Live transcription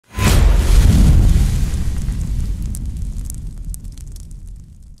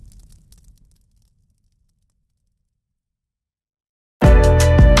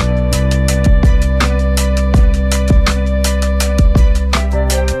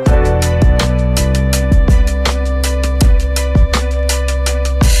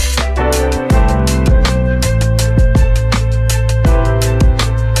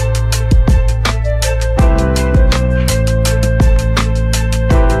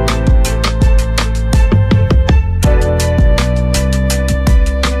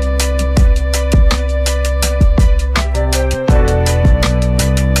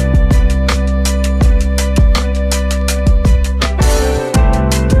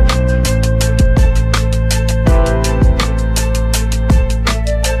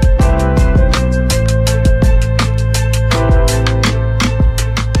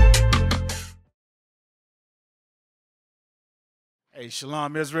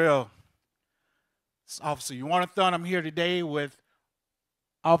Shalom, Israel. It's Officer Jonathan. I'm here today with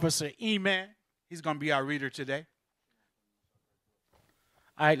Officer Eman. He's going to be our reader today.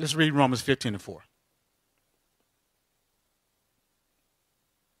 All right, let's read Romans 15:4.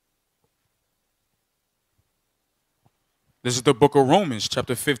 This is the book of Romans,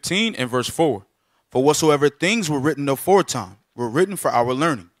 chapter 15 and verse 4. For whatsoever things were written aforetime were written for our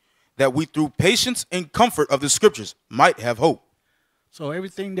learning, that we through patience and comfort of the scriptures might have hope. So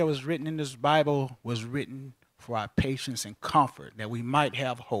everything that was written in this Bible was written for our patience and comfort, that we might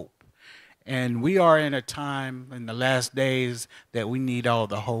have hope. And we are in a time in the last days that we need all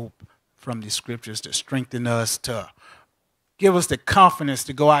the hope from the scriptures to strengthen us, to give us the confidence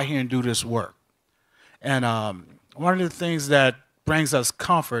to go out here and do this work. And one of the things that brings us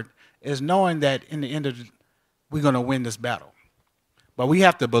comfort is knowing that in the end of we're going to win this battle. But we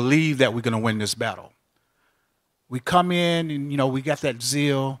have to believe that we're going to win this battle. We come in and, we got that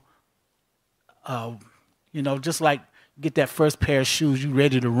zeal, just like get that first pair of shoes, you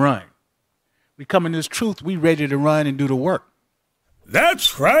ready to run. We come in this truth, we ready to run and do the work.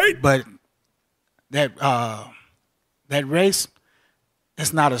 That's right. But that race,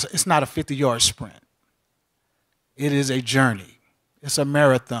 it's not a 50-yard sprint. It is a journey. It's a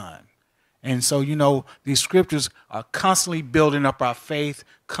marathon. And so, these scriptures are constantly building up our faith,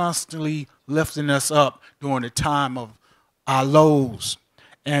 constantly lifting us up during the time of our lows.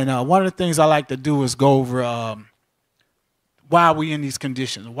 And one of the things I like to do is go over why are we in these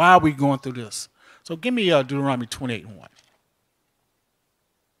conditions? Why are we going through this? So give me Deuteronomy 28:1.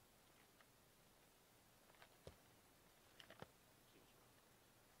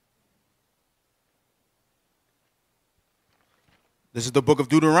 This is the book of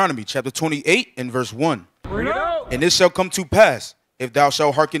Deuteronomy, chapter 28 and verse 1. Bring it out. And it shall come to pass, if thou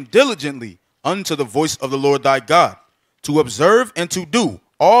shalt hearken diligently unto the voice of the Lord thy God, to observe and to do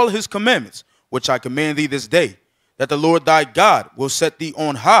all his commandments, which I command thee this day, that the Lord thy God will set thee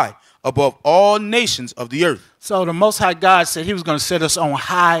on high above all nations of the earth. So the Most High God said he was going to set us on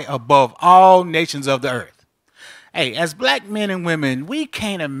high above all nations of the earth. Hey, as black men and women, we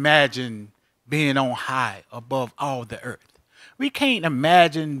can't imagine being on high above all the earth. We can't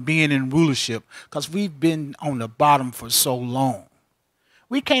imagine being in rulership because we've been on the bottom for so long.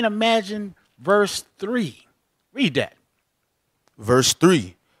 We can't imagine verse 3. Read that. Verse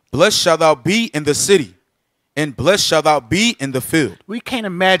 3. Blessed shalt thou be in the city, and blessed shalt thou be in the field. We can't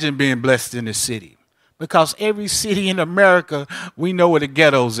imagine being blessed in the city because every city in America, we know where the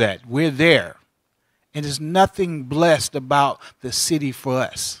ghetto's at. We're there. And there's nothing blessed about the city for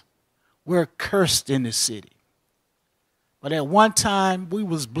us. We're cursed in the city. But at one time, we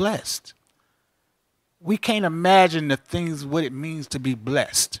was blessed. We can't imagine the things, what it means to be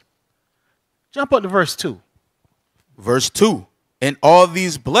blessed. Jump up to verse 2. Verse 2. And all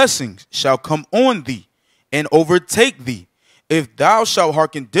these blessings shall come on thee and overtake thee, if thou shalt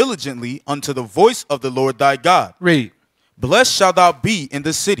hearken diligently unto the voice of the Lord thy God. Read. Blessed shalt thou be in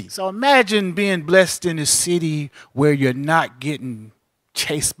the city. So imagine being blessed in a city where you're not getting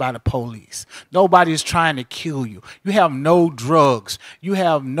chased by the police. Nobody's trying to kill you. You have no drugs. You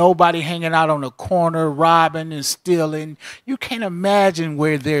have nobody hanging out on the corner robbing and stealing. You can't imagine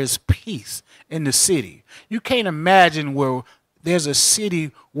where there's peace in the city. You can't imagine where there's a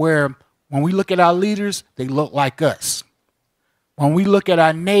city where when we look at our leaders, they look like us. When we look at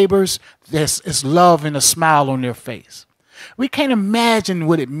our neighbors, there's love and a smile on their face. We can't imagine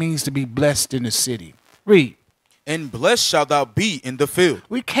what it means to be blessed in the city. Read. And blessed shalt thou be in the field.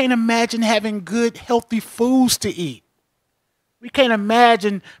 We can't imagine having good, healthy foods to eat. We can't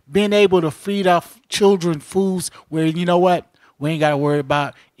imagine being able to feed our children foods where, you know what, we ain't got to worry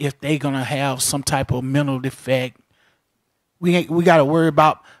about if they're going to have some type of mental defect. We got to worry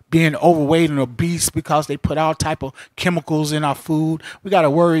about being overweight and obese because they put all type of chemicals in our food. We got to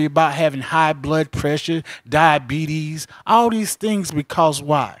worry about having high blood pressure, diabetes, all these things because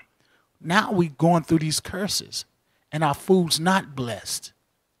why? Now we're going through these curses. And our food's not blessed.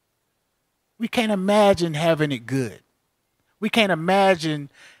 We can't imagine having it good. We can't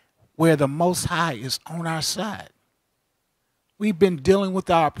imagine where the Most High is on our side. We've been dealing with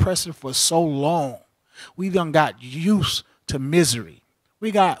our oppressor for so long. We done got used to misery.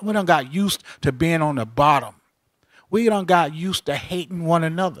 We done got used to being on the bottom. We done got used to hating one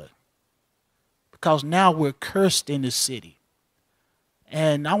another. Because now we're cursed in the city.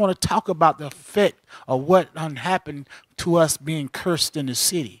 And I want to talk about the effect of what happened to us being cursed in the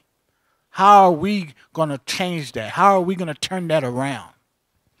city. How are we going to change that? How are we going to turn that around?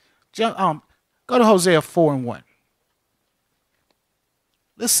 Go to Hosea 4:1.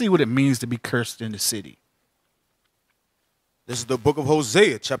 Let's see what it means to be cursed in the city. This is the book of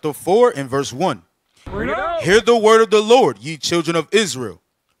Hosea, chapter 4 and verse 1. Bring it out. Hear the word of the Lord, ye children of Israel.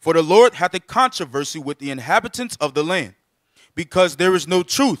 For the Lord hath a controversy with the inhabitants of the land, because there is no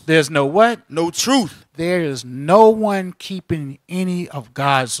truth. There's no what? No truth. There is no one keeping any of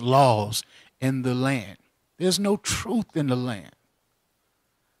God's laws in the land. There's no truth in the land.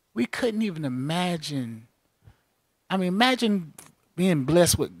 We couldn't even imagine. I mean, imagine being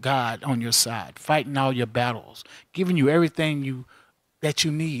blessed with God on your side, fighting all your battles, giving you everything that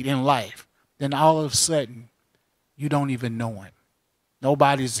you need in life. Then all of a sudden, you don't even know him.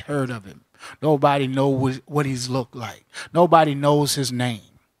 Nobody's heard of him. Nobody knows what he's looked like. Nobody knows his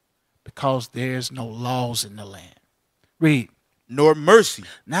name because there's no laws in the land. Read. Nor mercy.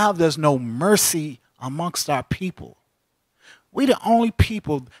 Now there's no mercy amongst our people. We the only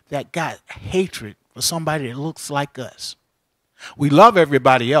people that got hatred for somebody that looks like us. We love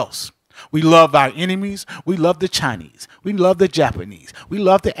everybody else. We love our enemies. We love the Chinese. We love the Japanese. We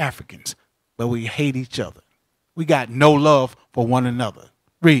love the Africans. But we hate each other. We got no love for one another.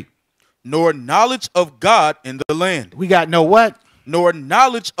 Read. Nor knowledge of God in the land. We got no what? Nor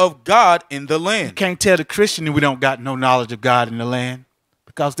knowledge of God in the You land. can't tell the Christian that we don't got no knowledge of God in the land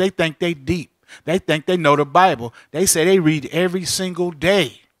because they think they deep. They think they know the Bible. They say they read every single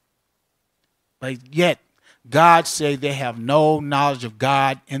day. But yet, God said they have no knowledge of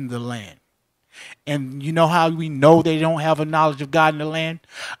God in the land. And you know how we know they don't have a knowledge of God in the land?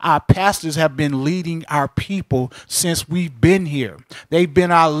 Our pastors have been leading our people since we've been here. They've been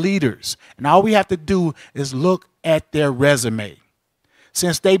our leaders. And all we have to do is look at their resume.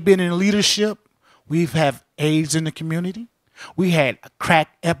 Since they've been in leadership, we've had AIDS in the community. We had a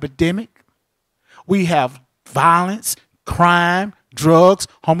crack epidemic. We have violence, crime, drugs,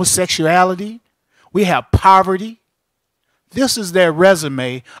 homosexuality. We have poverty. This is their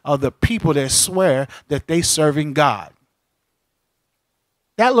resume of the people that swear that they serving God.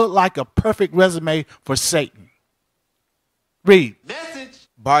 That looked like a perfect resume for Satan. Read. Message.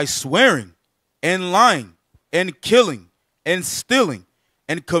 By swearing and lying and killing and stealing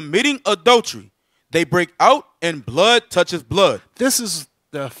and committing adultery, they break out and blood touches blood. This is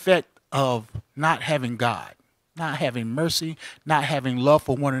the effect of not having God, not having mercy, not having love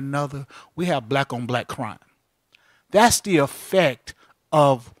for one another. We have black on black crime. That's the effect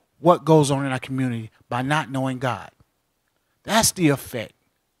of what goes on in our community by not knowing God. That's the effect.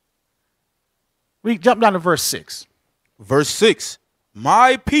 Jump down to verse 6. Verse 6.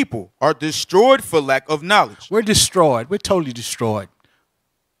 My people are destroyed for lack of knowledge. We're destroyed. We're totally destroyed.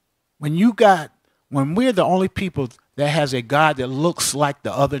 When we're the only people that has a God that looks like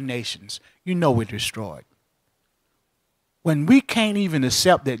the other nations, you know we're destroyed. When we can't even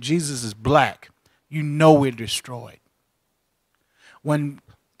accept that Jesus is black, you know we're destroyed. When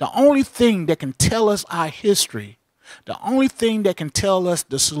the only thing that can tell us our history, the only thing that can tell us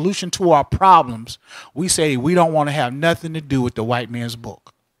the solution to our problems, we say we don't want to have nothing to do with the white man's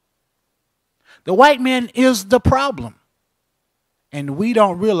book. The white man is the problem. And we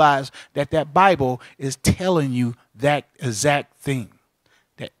don't realize that that Bible is telling you that exact thing.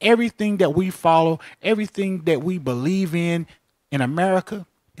 That everything that we follow, everything that we believe in America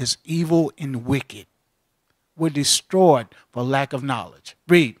is evil and wicked. We're destroyed for lack of knowledge.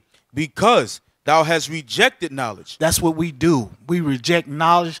 Read. Because thou hast rejected knowledge. That's what we do. We reject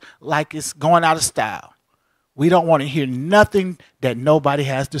knowledge like it's going out of style. We don't want to hear nothing that nobody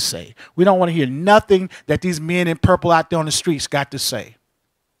has to say. We don't want to hear nothing that these men in purple out there on the streets got to say.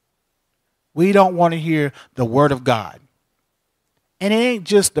 We don't want to hear the word of God. And it ain't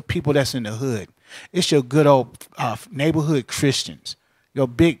just the people that's in the hood. It's your good old neighborhood Christians, your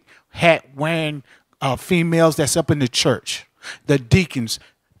big hat wearing females that's up in the church, the deacons,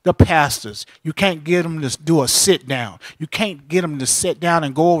 the pastors. You can't get them to do a sit down. You can't get them to sit down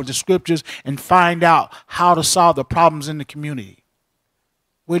and go over the scriptures and find out how to solve the problems in the community.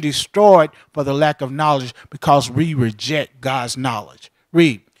 We're destroyed for the lack of knowledge because we reject God's knowledge.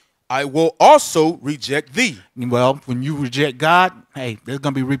 Read. I will also reject thee. Well, when you reject God, hey, there's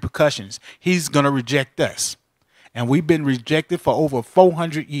going to be repercussions. He's going to reject us. And we've been rejected for over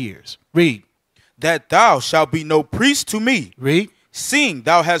 400 years. Read. That thou shalt be no priest to me. Read. Seeing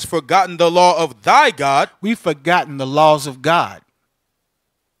thou hast forgotten the law of thy God. We've forgotten the laws of God.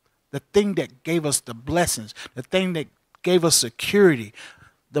 The thing that gave us the blessings, the thing that gave us security,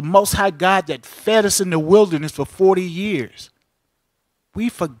 the Most High God that fed us in the wilderness for 40 years.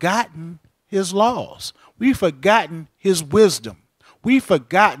 We've forgotten his laws. We've forgotten his wisdom. We've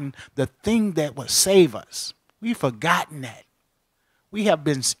forgotten the thing that would save us. We've forgotten that. We have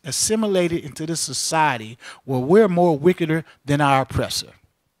been assimilated into this society where we're more wickeder than our oppressor.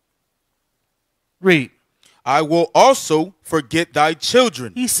 Read. I will also forget thy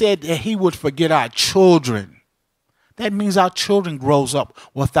children. He said that he would forget our children. That means our children grows up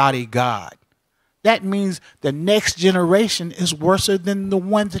without a God. That means the next generation is worse than the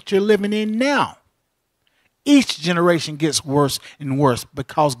one that you're living in now. Each generation gets worse and worse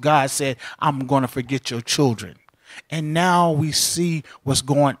because God said, I'm going to forget your children. And now we see what's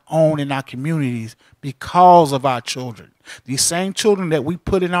going on in our communities because of our children. These same children that we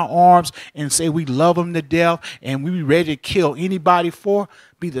put in our arms and say we love them to death and we be ready to kill anybody for,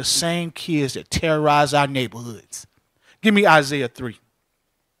 be the same kids that terrorize our neighborhoods. Give me Isaiah 3.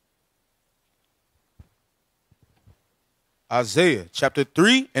 Isaiah chapter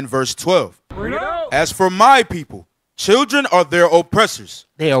 3 and verse 12. Bring it out. As for my people, children are their oppressors.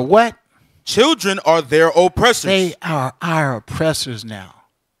 They are what? Children are their oppressors. They are our oppressors now.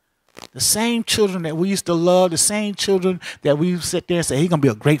 The same children that we used to love, the same children that we sit there and say, he's going to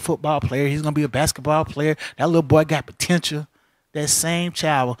be a great football player, he's going to be a basketball player, that little boy got potential. That same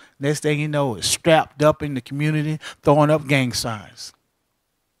child, next thing you know, is strapped up in the community, throwing up gang signs.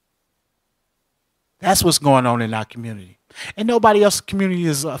 That's what's going on in our community. And nobody else's community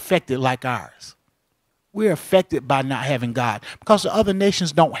is affected like ours. We're affected by not having God because the other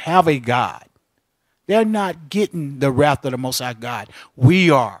nations don't have a God. They're not getting the wrath of the Most High God. We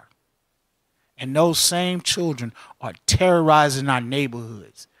are. And those same children are terrorizing our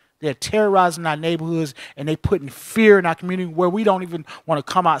neighborhoods. They're terrorizing our neighborhoods and they're putting fear in our community where we don't even want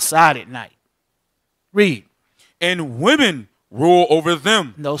to come outside at night. Read. And women rule over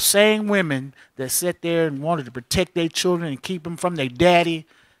them. And those same women that sit there and wanted to protect their children and keep them from their daddy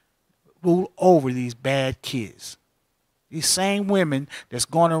rule over these bad kids. These same women that's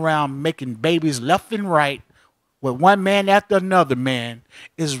going around making babies left and right with one man after another man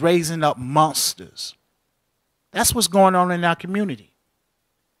is raising up monsters. That's what's going on in our community.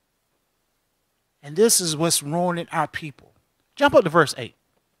 And this is what's ruining our people. Jump up to verse 8.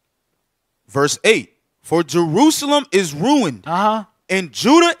 Verse 8. For Jerusalem is ruined, and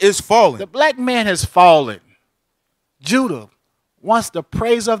Judah is fallen. The black man has fallen. Judah, once the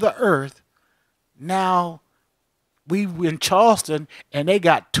praise of the earth, now we in Charleston, and they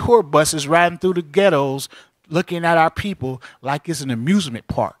got tour buses riding through the ghettos looking at our people like it's an amusement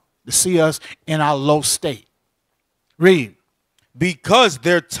park to see us in our low state. Read. Because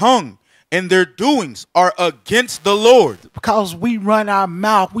their tongue and their doings are against the Lord. Because we run our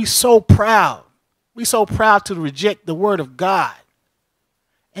mouth, we so proud. We so proud to reject the word of God.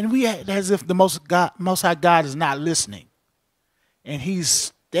 And we act as if the Most High God is not listening. And he's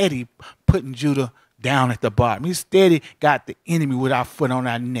steady putting Judah down at the bottom. He's steady got the enemy with our foot on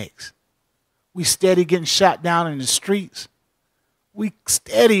our necks. We steady getting shot down in the streets. We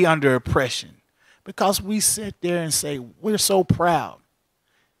steady under oppression. Because we sit there and say, we're so proud.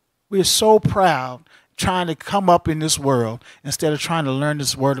 We're so proud trying to come up in this world instead of trying to learn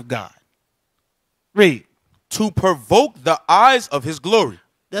this word of God. Read. To provoke the eyes of his glory.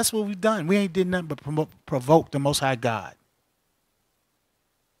 That's what we've done. We ain't did nothing but provoke the Most High God.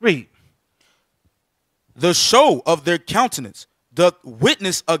 Read. The show of their countenance doth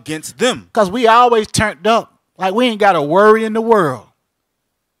witness against them. Because we always turned up like we ain't got a worry in the world.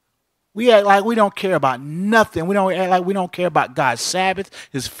 We act like we don't care about nothing. We don't act like we don't care about God's Sabbath,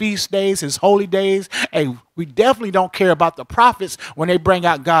 his feast days, his holy days. Hey, we definitely don't care about the prophets when they bring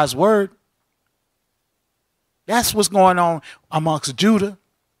out God's word. That's what's going on amongst Judah.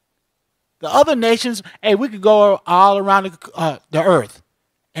 The other nations, hey, we could go all around the earth,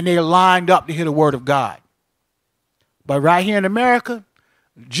 and they're lined up to hear the word of God. But right here in America,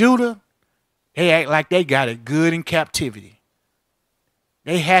 Judah, they act like they got it good in captivity.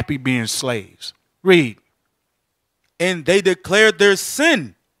 They happy being slaves. Read. And they declared their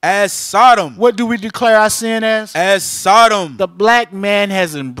sin as Sodom. What do we declare our sin as? As Sodom. The black man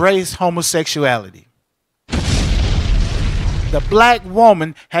has embraced homosexuality. The black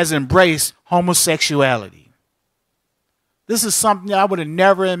woman has embraced homosexuality. This is something I would have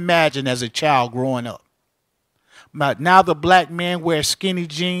never imagined as a child growing up. But now the black man wears skinny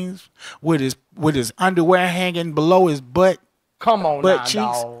jeans with his underwear hanging below his butt. Come on butt now,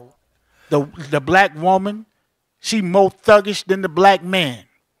 cheeks. dog. The black woman, she more thuggish than the black man.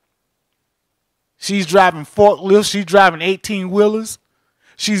 She's driving forklifts. She's driving 18-wheelers.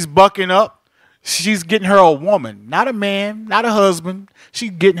 She's bucking up. She's getting her a woman, not a man, not a husband.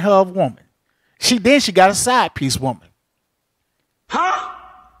 She's getting her a woman. Then she got a side piece woman. Huh?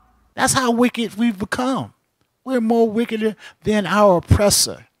 That's how wicked we've become. We're more wicked than our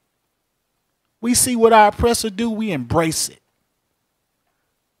oppressor. We see what our oppressor do, we embrace it.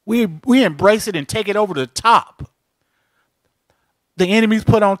 We embrace it and take it over the top. The enemies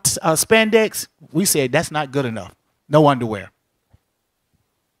put on spandex. We said that's not good enough. No underwear.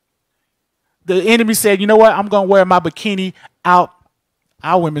 The enemy said, you know what? I'm going to wear my bikini out.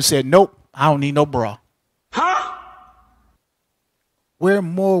 Our women said, nope, I don't need no bra. Huh? We're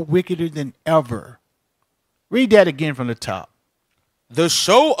more wickeder than ever. Read that again from the top. The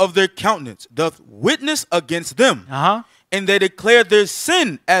show of their countenance doth witness against them, and they declare their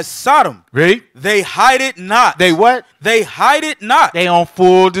sin as Sodom. Read. They hide it not. They what? They hide it not. They on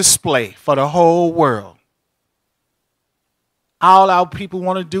full display for the whole world. All our people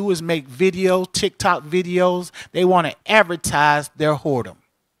want to do is make videos, TikTok videos. They want to advertise their whoredom.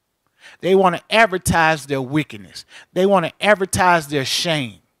 They want to advertise their wickedness. They want to advertise their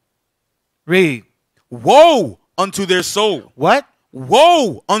shame. Read. Woe unto their soul. What?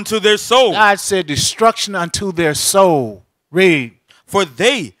 Woe unto their soul. God said destruction unto their soul. Read. For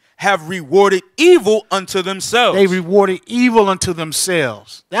they have rewarded evil unto themselves. They rewarded evil unto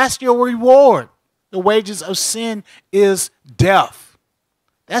themselves. That's your reward. The wages of sin is death.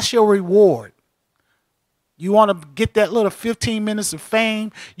 That's your reward. You want to get that little 15 minutes of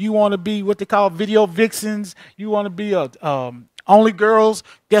fame. You want to be what they call video vixens. You want to be only girls.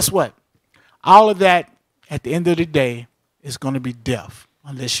 Guess what? All of that at the end of the day is going to be death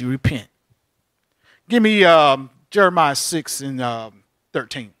unless you repent. Give me Jeremiah 6 and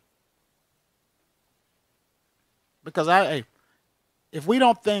 13. Because if we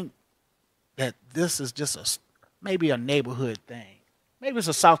don't think that this is just maybe a neighborhood thing, maybe it's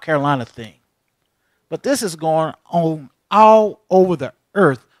a South Carolina thing, but this is going on all over the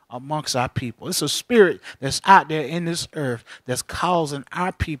earth amongst our people. It's a spirit that's out there in this earth that's causing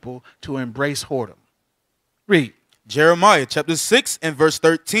our people to embrace whoredom. Read. Jeremiah chapter 6 and verse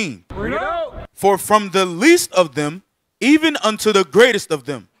 13. Bring it out. For from the least of them, even unto the greatest of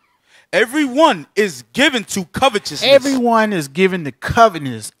them, everyone is given to covetousness. Everyone is given to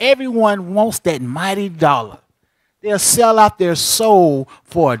covetousness. Everyone wants that mighty dollar. They'll sell out their soul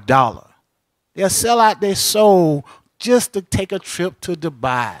for $1. They'll sell out their soul just to take a trip to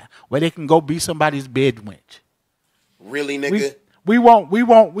Dubai where they can go be somebody's bed wench. Really, nigga? We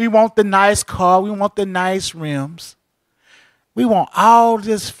want the nice car. We want the nice rims. We want all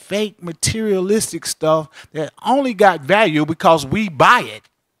this fake materialistic stuff that only got value because we buy it.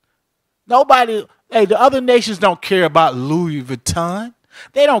 Nobody, the other nations don't care about Louis Vuitton.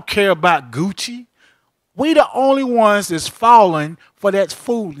 They don't care about Gucci. We the only ones that's falling for that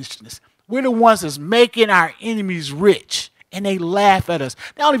foolishness. We're the ones that's making our enemies rich, and they laugh at us.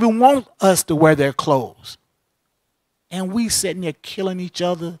 They don't even want us to wear their clothes. And we sitting there killing each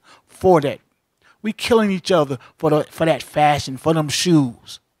other for that. We killing each other for that fashion, for them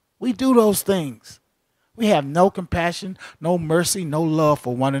shoes. We do those things. We have no compassion, no mercy, no love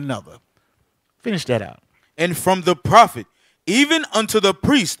for one another. Finish that out. And from the prophet, even unto the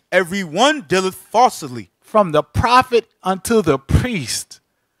priest, every one dealeth falsely. From the prophet unto the priest.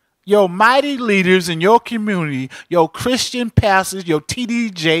 Your mighty leaders in your community, your Christian pastors, your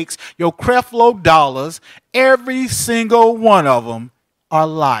TD Jakes, your Creflo Dollars, every single one of them are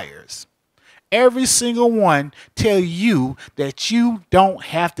liars. Every single one tell you that you don't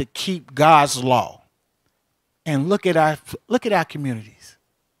have to keep God's law. And look at our communities.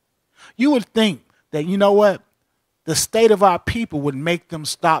 You would think that, you know what, the state of our people would make them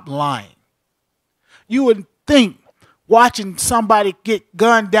stop lying. You would think watching somebody get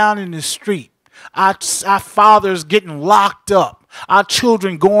gunned down in the street, our fathers getting locked up, our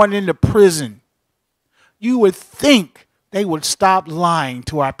children going into prison, you would think they would stop lying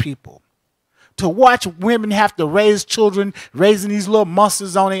to our people. To watch women have to raise children, raising these little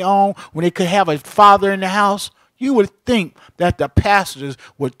monsters on their own when they could have a father in the house, you would think that the pastors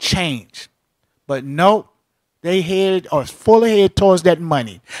would change. But nope. They are full ahead towards that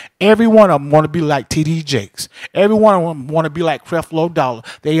money. Every one of them want to be like TD Jakes. Every one of them want to be like Creflo Dollar.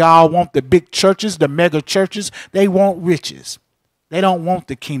 They all want the big churches, the mega churches. They want riches. They don't want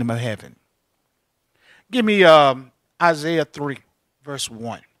the kingdom of heaven. Give me Isaiah 3, verse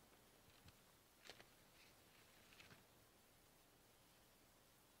 1.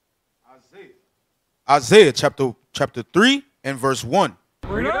 Isaiah chapter 3 and verse 1.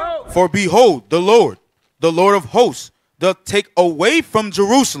 Bring it out. For behold, the Lord of hosts, doth take away from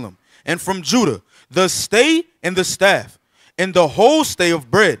Jerusalem and from Judah the stay and the staff, and the whole stay of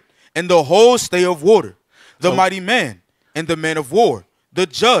bread, and the whole stay of water, the mighty man, and the man of war, the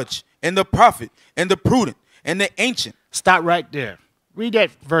judge, and the prophet, and the prudent, and the ancient. Stop right there. Read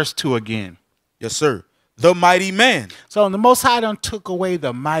that verse 2 again. Yes, sir. The mighty man. So the Most High done took away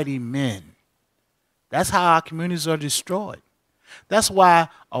the mighty men. That's how our communities are destroyed. That's why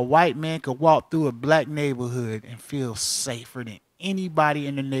a white man could walk through a black neighborhood and feel safer than anybody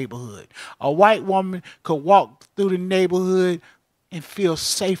in the neighborhood. A white woman could walk through the neighborhood and feel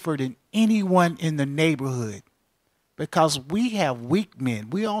safer than anyone in the neighborhood because we have weak men.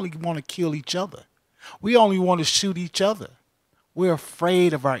 We only want to kill each other. We only want to shoot each other. We're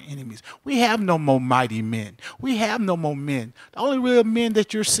afraid of our enemies. We have no more mighty men. We have no more men. The only real men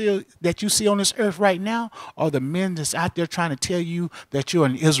that you see on this earth right now are the men that's out there trying to tell you that you're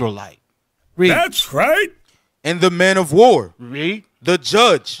an Israelite. Read. That's right. And the man of war, Read. the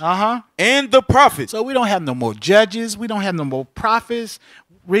judge, and the prophet, So we don't have no more judges. We don't have no more prophets.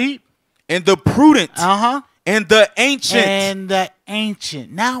 Read. and the prudent, and the ancient. And the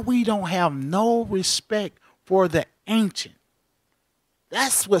ancient. Now we don't have no respect for the ancient.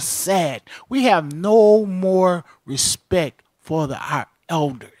 That's what's sad. We have no more respect for our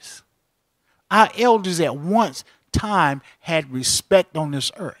elders. Our elders at once time had respect on this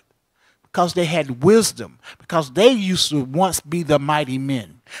earth because they had wisdom, because they used to once be the mighty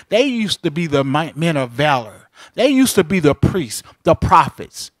men. They used to be the men of valor. They used to be the priests, the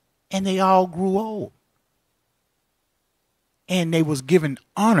prophets, and they all grew old. And they was given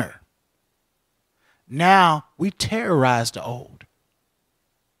honor. Now we terrorize the old.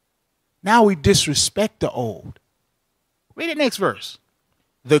 Now we disrespect the old. Read the next verse.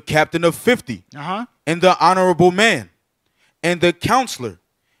 The captain of 50, and the honorable man, and the counselor,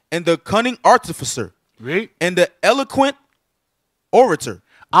 and the cunning artificer, Read. and the eloquent orator.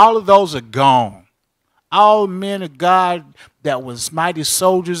 All of those are gone. All men of God that was mighty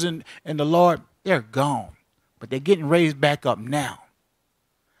soldiers in the Lord, they're gone. But they're getting raised back up now.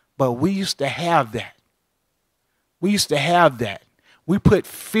 But we used to have that. We used to have that. We put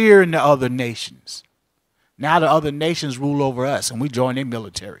fear in the other nations. Now the other nations rule over us and we join their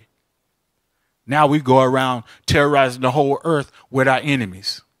military. Now we go around terrorizing the whole earth with our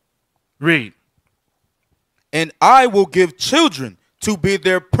enemies. Read. And I will give children to be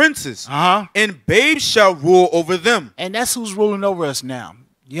their princes, and babes shall rule over them. And that's who's ruling over us now.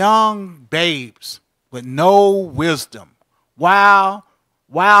 Young babes with no wisdom. Wild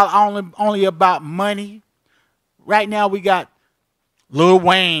only about money. Right now we got Lil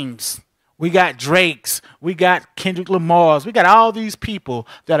Wayne's, we got Drake's, we got Kendrick Lamar's, we got all these people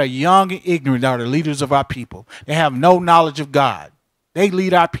that are young and ignorant, that are the leaders of our people. They have no knowledge of God. They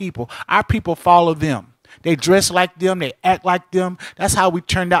lead our people. Our people follow them. They dress like them. They act like them. That's how we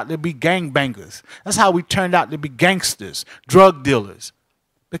turned out to be gangbangers. That's how we turned out to be gangsters, drug dealers,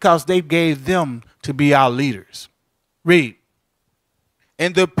 because they gave them to be our leaders. Read.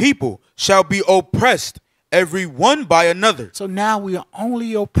 And the people shall be oppressed, every one by another. So now we are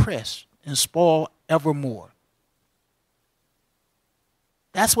only oppressed and spoiled evermore.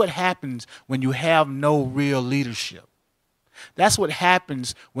 That's what happens when you have no real leadership. That's what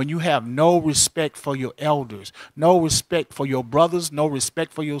happens when you have no respect for your elders, no respect for your brothers, no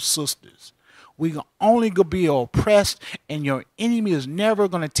respect for your sisters. We are only going to be oppressed, and your enemy is never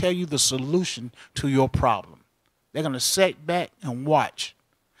going to tell you the solution to your problem. They're going to sit back and watch,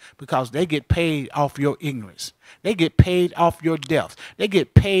 because they get paid off your ignorance. They get paid off your death. They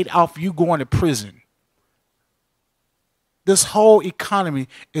get paid off you going to prison. This whole economy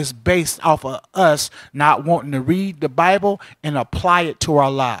is based off of us not wanting to read the Bible and apply it to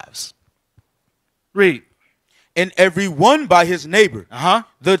our lives. Read. And every one by his neighbor.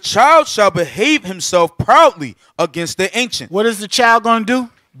 The child shall behave himself proudly against the ancient. What is the child going to do?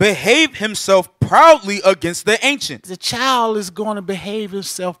 Behave himself proudly against the ancient. The child is going to behave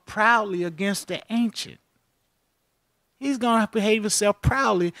himself proudly against the ancient. He's going to behave himself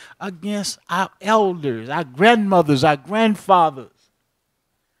proudly against our elders, our grandmothers, our grandfathers.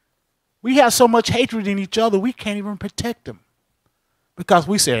 We have so much hatred in each other, we can't even protect them. Because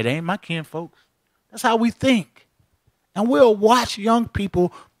we say, it ain't my kin, folks. That's how we think. And we'll watch young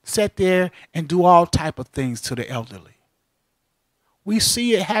people sit there and do all type of things to the elderly. We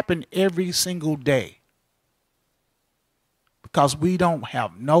see it happen every single day. Because we don't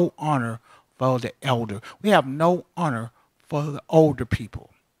have no honor for the elder. We have no honor for the older people.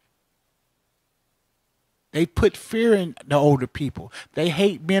 They put fear in the older people. They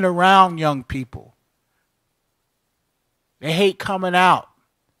hate being around young people. They hate coming out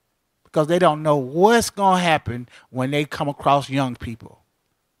because they don't know what's going to happen when they come across young people.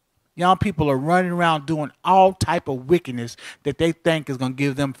 Young people are running around doing all type of wickedness that they think is going to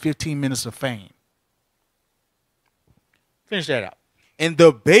give them 15 minutes of fame. Finish that out. And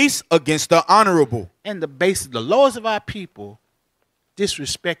the base against the honorable. And the base, the lowest of our people,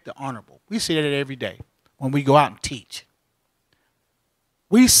 disrespect the honorable. We see that every day when we go out and teach.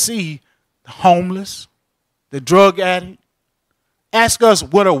 We see the homeless, the drug addict. Ask us,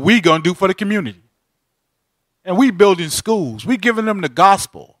 what are we going to do for the community? And we building schools. We giving them the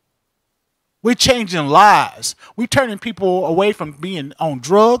gospel. We're changing lives. We're turning people away from being on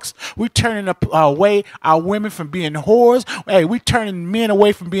drugs. We're turning away our women from being whores. Hey, we're turning men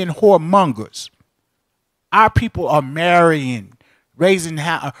away from being whoremongers. Our people are marrying, raising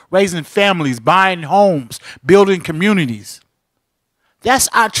families, buying homes, building communities. That's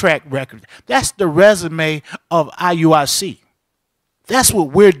our track record. That's the resume of IUIC. That's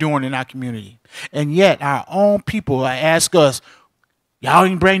what we're doing in our community. And yet our own people ask us, y'all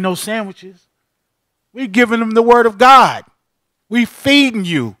ain't bring no sandwiches. We're giving them the word of God. We feeding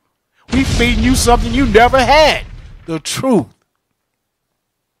you. We feeding you something you never had. The truth.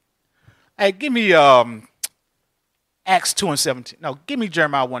 Hey, give me Acts 2 and 17. No, give me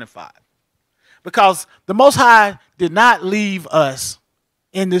Jeremiah 1 and 5. Because the Most High did not leave us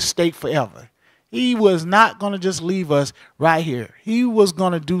in this state forever. He was not going to just leave us right here. He was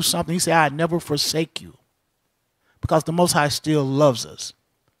going to do something. He said, I never forsake you. Because the Most High still loves us.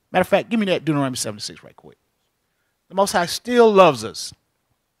 Matter of fact, give me that Deuteronomy 7:6 right quick. The Most High still loves us.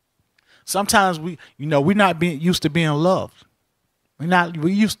 Sometimes we're not used to being loved.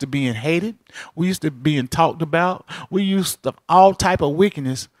 We used to being hated. We used to being talked about. We used to all type of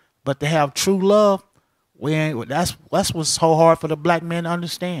wickedness. But to have true love, that's what's so hard for the black man to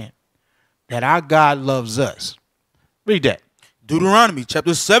understand. That our God loves us. Read that. Deuteronomy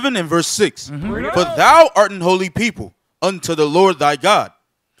chapter 7 and verse 6. Mm-hmm. For thou art an holy people unto the Lord thy God.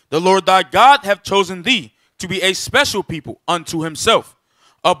 The Lord thy God hath chosen thee to be a special people unto himself,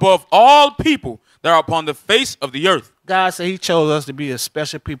 above all people that are upon the face of the earth. God said he chose us to be a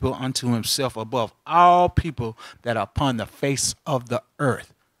special people unto himself above all people that are upon the face of the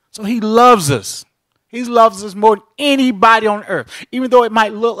earth. So he loves us. He loves us more than anybody on earth. Even though it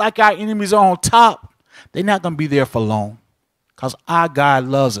might look like our enemies are on top, they're not going to be there for long because our God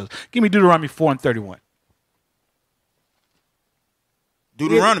loves us. Give me Deuteronomy 4 and 31.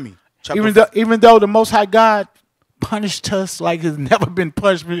 Deuteronomy chapter Even though the Most High God punished us like has never been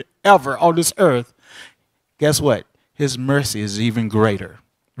punished ever on this earth, guess what? His mercy is even greater.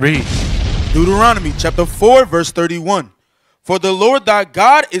 Read. Deuteronomy chapter 4 verse 31. For the Lord thy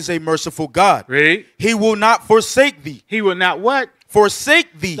God is a merciful God. Read. He will not forsake thee. He will not what?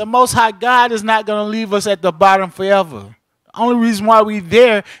 Forsake thee. The Most High God is not going to leave us at the bottom forever. The only reason why we're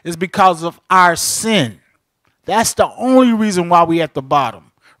there is because of our sin. That's the only reason why we're at the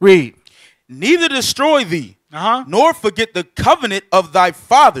bottom. Read. Neither destroy thee, Uh-huh. nor forget the covenant of thy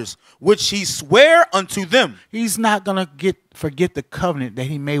fathers, which he sware unto them. He's not going to forget the covenant that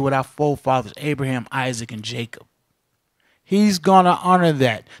he made with our forefathers, Abraham, Isaac, and Jacob. He's going to honor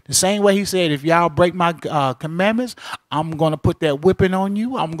that. The same way he said, if y'all break my commandments, I'm going to put that whipping on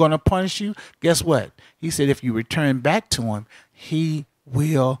you. I'm going to punish you. Guess what? He said, if you return back to him, he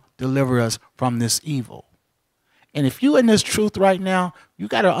will deliver us from this evil. And if you're in this truth right now, you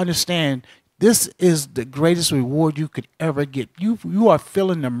got to understand this is the greatest reward you could ever get. You are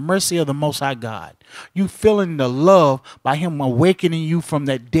feeling the mercy of the Most High God. You feeling the love by him awakening you from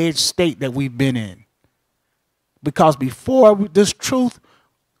that dead state that we've been in. Because before this truth,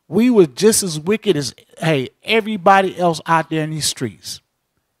 we were just as wicked as, everybody else out there in these streets,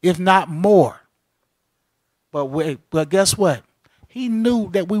 if not more. But guess what? He knew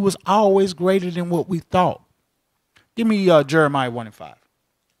that we was always greater than what we thought. Give me Jeremiah 1 and 5.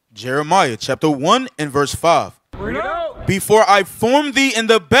 Jeremiah chapter 1 and verse 5. Bring it out. Before I formed thee in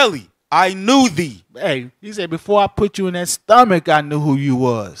the belly, I knew thee. Hey, he said, before I put you in that stomach, I knew who you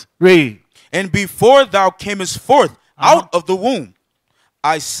was. Read. And before thou camest forth out of the womb,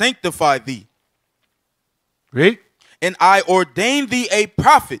 I sanctified thee. Read. And I ordained thee a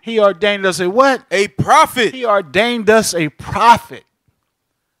prophet. He ordained us a what? A prophet. He ordained us a prophet.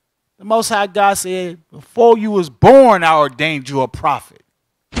 The Most High God said, before you was born, I ordained you a prophet.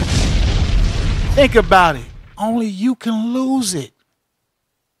 Think about it. Only you can lose it.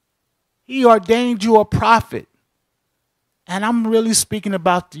 He ordained you a prophet. And I'm really speaking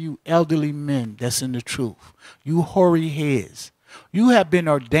about you elderly men that's in the truth. You hoary heads. You have been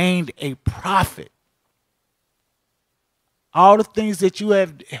ordained a prophet. All the things that you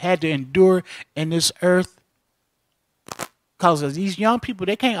have had to endure in this earth, because of these young people,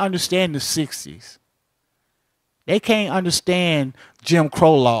 they can't understand the 60s. They can't understand Jim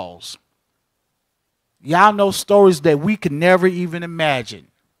Crow laws. Y'all know stories that we could never even imagine.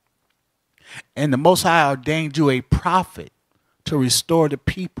 And the Most High ordained you a prophet to restore the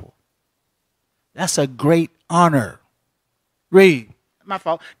people. That's a great honor. Read. My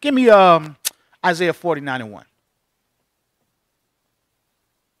fault. Give me Isaiah 49 and 1.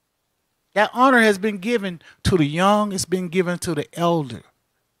 That honor has been given to the young. It's been given to the elder.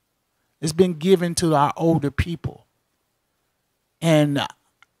 It's been given to our older people. And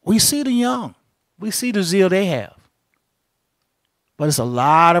we see the young. We see the zeal they have. But it's a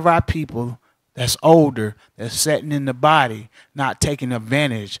lot of our people that's older, that's sitting in the body, not taking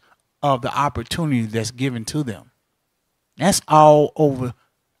advantage of the opportunity that's given to them. That's all over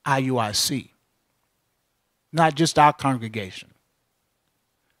IUIC, not just our congregation.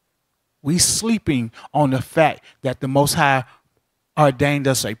 We sleeping on the fact that the Most High ordained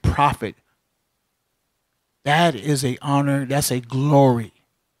us a prophet. That is an honor. That's a glory.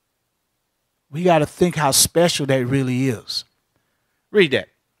 We got to think how special that really is. Read that.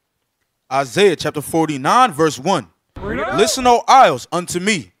 Isaiah chapter 49, verse 1. Listen, O isles, unto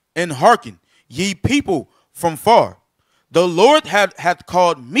me, and hearken, ye people from far. The Lord hath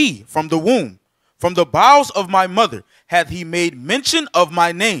called me from the womb. From the bowels of my mother hath he made mention of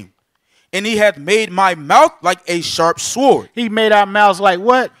my name. And he hath made my mouth like a sharp sword. He made our mouths like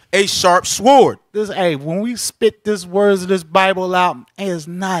what? A sharp sword. When we spit these words of this Bible out, there's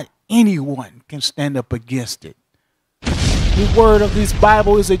not anyone can stand up against it. The word of this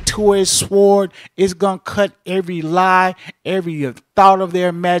Bible is a two-edged sword. It's going to cut every lie, every thought of their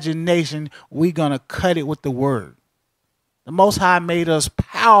imagination. We're going to cut it with the word. The Most High made us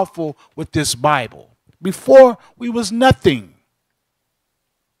powerful with this Bible. Before, we was nothing.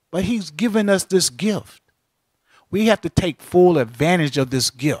 But he's given us this gift. We have to take full advantage of this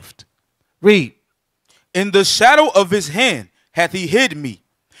gift. Read. In the shadow of his hand hath he hid me,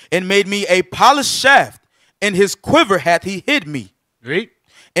 and made me a polished shaft. In his quiver hath he hid me. Read.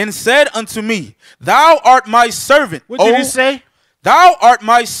 And said unto me, Thou art my servant. What did he say? Thou art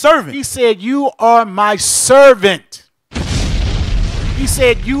my servant. He said, you are my servant. He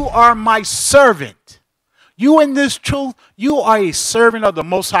said, you are my servant. You in this truth, you are a servant of the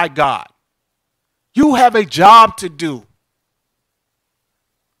Most High God. You have a job to do.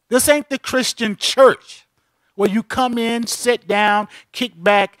 This ain't the Christian church where you come in, sit down, kick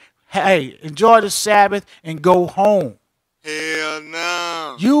back, hey, enjoy the Sabbath, and go home. Hell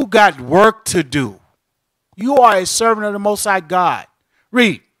no. You got work to do. You are a servant of the Most High God.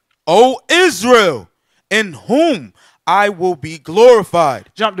 Read. O Israel, in whom I will be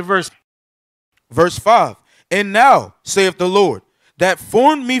glorified. Jump to verse 5. And now, saith the Lord, that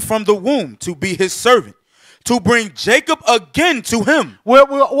formed me from the womb to be his servant, to bring Jacob again to him. What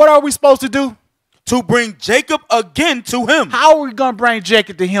are we supposed to do? To bring Jacob again to him. How are we going to bring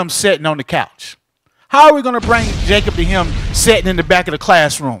Jacob to him sitting on the couch? How are we going to bring Jacob to him sitting in the back of the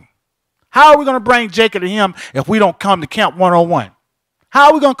classroom? How are we going to bring Jacob to him if we don't come to Camp 101? How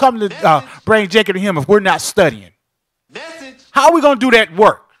are we going to come to bring Jacob to him if we're not studying? How are we going to do that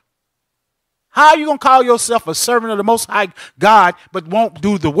work? How are you going to call yourself a servant of the Most High God but won't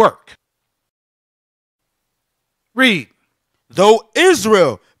do the work? Read. Though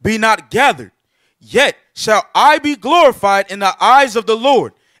Israel be not gathered, yet shall I be glorified in the eyes of the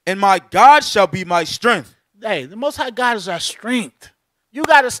Lord, and my God shall be my strength. Hey, the Most High God is our strength. You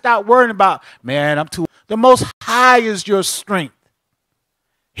got to stop worrying about, man, I'm too. The Most High is your strength.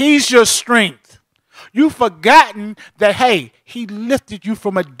 He's your strength. You've forgotten that, hey, he lifted you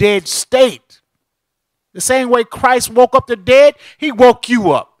from a dead state. The same way Christ woke up the dead, he woke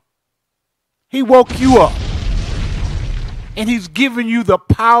you up. He woke you up. And he's given you the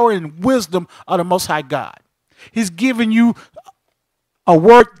power and wisdom of the Most High God. He's given you a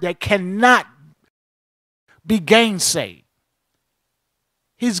word that cannot be gainsaid.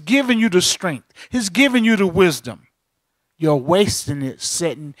 He's given you the strength. He's given you the wisdom. You're wasting it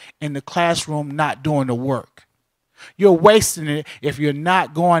sitting in the classroom not doing the work. You're wasting it if you're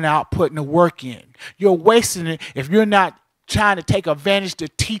not going out putting the work in. You're wasting it if you're not trying to take advantage to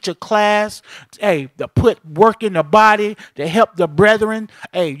teach a class, hey, to put work in the body, to help the brethren.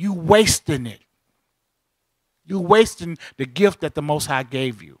 Hey, you wasting it. You wasting the gift that the Most High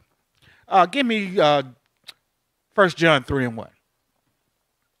gave you. Give me 1 John 3:1.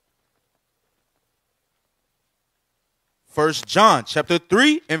 1 John chapter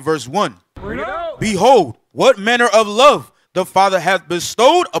 3 and verse 1. Behold, what manner of love the Father hath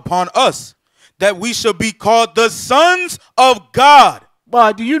bestowed upon us, that we should be called the sons of God.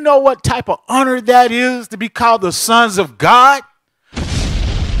 But do you know what type of honor that is to be called the sons of God?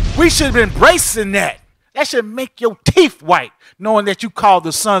 We should be embracing that. That should make your teeth white, knowing that you call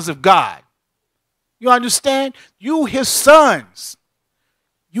the sons of God. You understand? You his sons.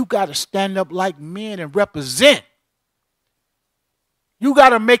 You got to stand up like men and represent. You got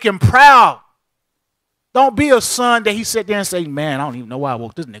to make him proud. Don't be a son that he sit there and say, man, I don't even know why I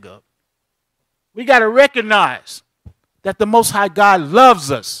woke this nigga up. We got to recognize that the Most High God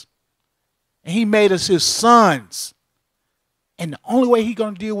loves us. And he made us his sons. And the only way he's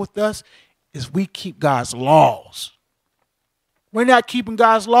going to deal with us is we keep God's laws. We're not keeping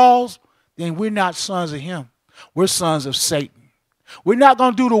God's laws, then we're not sons of him. We're sons of Satan. We're not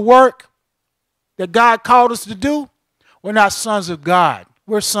going to do the work that God called us to do. We're not sons of God.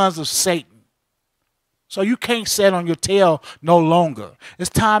 We're sons of Satan. So you can't sit on your tail no longer. It's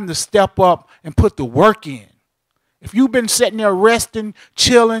time to step up and put the work in. If you've been sitting there resting,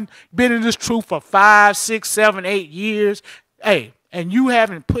 chilling, been in this truth for 5, 6, 7, 8 years, hey, and you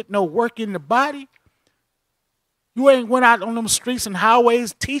haven't put no work in the body, you ain't went out on them streets and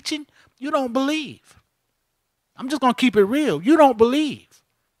highways teaching, you don't believe. I'm just going to keep it real. You don't believe.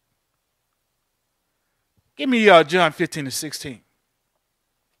 Give me John 15 to 16.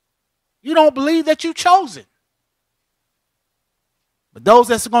 You don't believe that you chose it. But those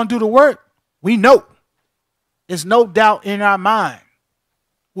that's going to do the work, we know. There's no doubt in our mind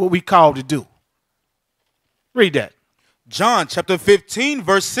what we called to do. Read that. John chapter 15,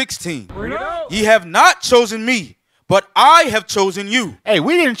 verse 16. Bring it out. Ye have not chosen me, but I have chosen you. Hey,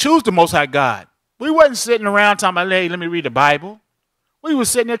 we didn't choose the Most High God. We wasn't sitting around talking about, hey, let me read the Bible. We were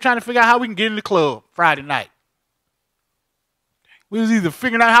sitting there trying to figure out how we can get in the club Friday night. We was either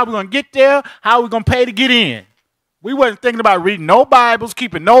figuring out how we're going to get there, how we're going to pay to get in. We wasn't thinking about reading no Bibles,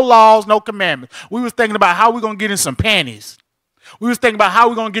 keeping no laws, no commandments. We was thinking about how we're going to get in some panties. We was thinking about how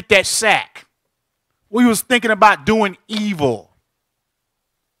we're going to get that sack. We was thinking about doing evil.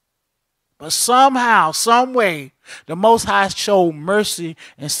 But somehow, some way, the Most High showed mercy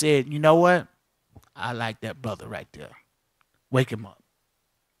and said, you know what? I like that brother right there. Wake him up.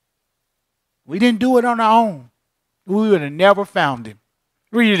 We didn't do it on our own. We would have never found him.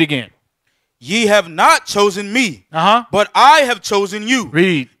 Read it again. Ye have not chosen me, but I have chosen you.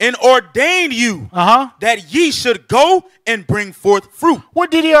 Read. And ordained you that ye should go and bring forth fruit.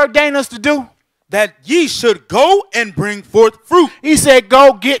 What did he ordain us to do? That ye should go and bring forth fruit. He said,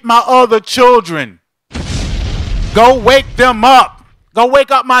 go get my other children. Go wake them up. Go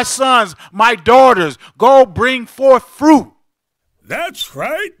wake up my sons, my daughters. Go bring forth fruit. That's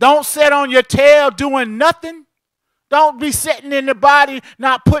right. Don't sit on your tail doing nothing. Don't be sitting in the body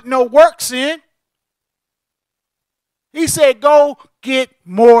not putting no works in. He said, go get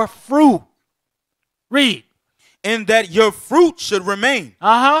more fruit. Read. And that your fruit should remain.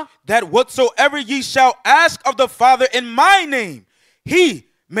 That whatsoever ye shall ask of the Father in my name, he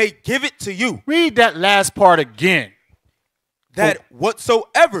may give it to you. Read that last part again. That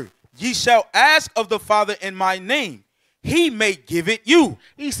whatsoever ye shall ask of the Father in my name, he may give it you.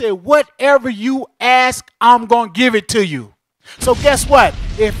 He said, whatever you ask, I'm going to give it to you. So guess what?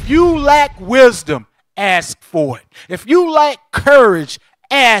 If you lack wisdom, ask for it. If you lack courage,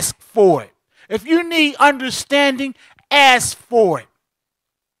 ask for it. If you need understanding, ask for it.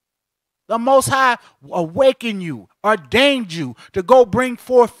 The Most High awakened you, ordained you to go bring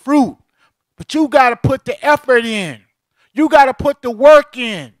forth fruit. But you got to put the effort in. You got to put the work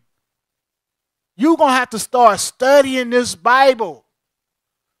in. You're going to have to start studying this Bible.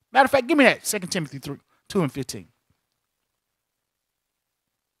 Matter of fact, give me that. 2 Timothy 2 and 15.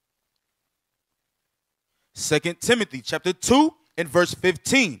 2 Timothy chapter 2 and verse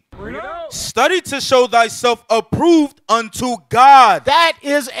 15. Bring it out. Study to show thyself approved unto God. That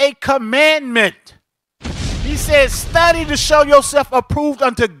is a commandment. He says, study to show yourself approved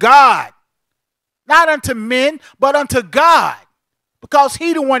unto God. Not unto men, but unto God. Because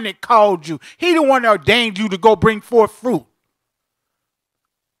he the one that called you. He the one that ordained you to go bring forth fruit.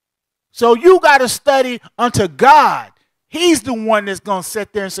 So you got to study unto God. He's the one that's going to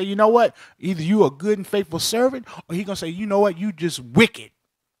sit there and say, you know what? Either you a good and faithful servant, or he's going to say, you know what? You just wicked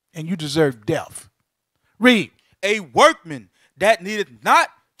and you deserve death. Read. A workman that needeth not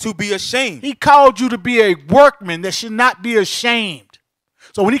to be ashamed. He called you to be a workman that should not be ashamed.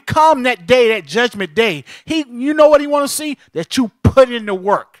 So when he come that day, that judgment day, you know what he want to see? That you put in the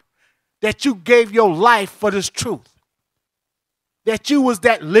work. That you gave your life for this truth. That you was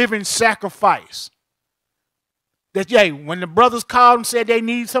that living sacrifice. That, hey, when the brothers called and said they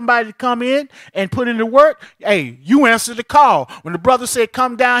need somebody to come in and put in the work, hey, you answered the call. When the brothers said,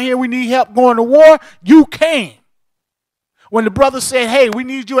 come down here, we need help going to war, you came. When the brothers said, hey, we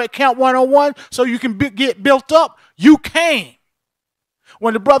need you at Camp 101 so you can get built up, you came.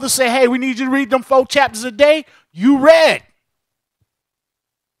 When the brothers say, hey, we need you to read them 4 chapters a day, you read.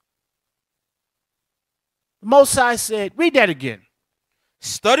 The Most High said, read that again.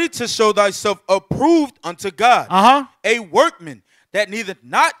 Study to show thyself approved unto God. A workman that needeth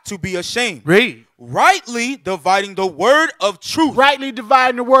not to be ashamed. Read. Rightly dividing the word of truth. Rightly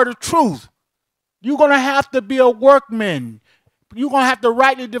dividing the word of truth. You're going to have to be a workman. You're going to have to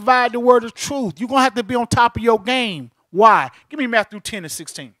rightly divide the word of truth. You're going to have to be on top of your game. Why? Give me Matthew 10 and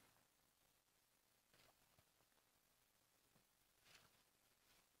 16.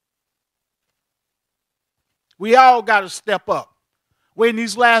 We all got to step up. We're in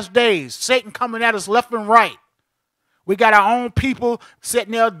these last days. Satan coming at us left and right. We got our own people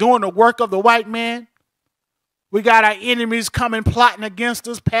sitting there doing the work of the white man. We got our enemies coming plotting against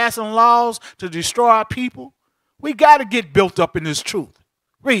us, passing laws to destroy our people. We got to get built up in this truth.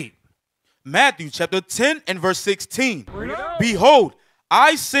 Read. Matthew chapter 10 and verse 16. Behold,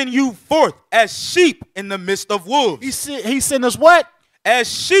 I send you forth as sheep in the midst of wolves. He sent us what?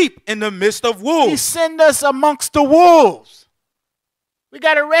 As sheep in the midst of wolves. He sent us amongst the wolves. We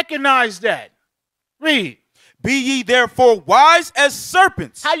got to recognize that. Read. Be ye therefore wise as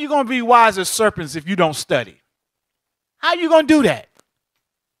serpents. How you going to be wise as serpents if you don't study? How you going to do that?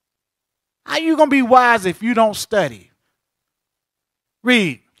 How you going to be wise if you don't study?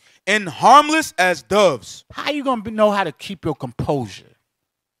 Read. And harmless as doves. How you going to know how to keep your composure?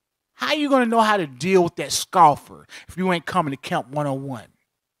 How you going to know how to deal with that scoffer if you ain't coming to Camp 101?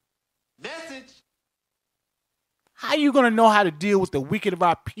 Message. How you going to know how to deal with the wicked of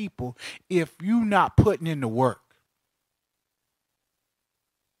our people if you not putting in the work?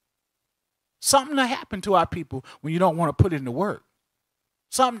 Something will happen to our people when you don't want to put in the work.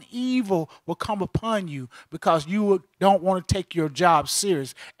 Something evil will come upon you because you don't want to take your job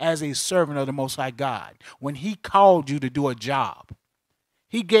serious as a servant of the Most High God. When he called you to do a job,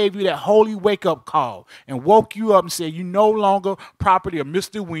 he gave you that holy wake-up call and woke you up and said, you no longer property of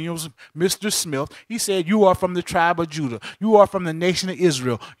Mr. Williams, Mr. Smith. He said, you are from the tribe of Judah. You are from the nation of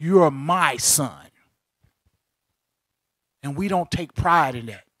Israel. You are my son. And we don't take pride in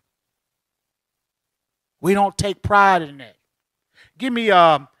that. We don't take pride in that. Give me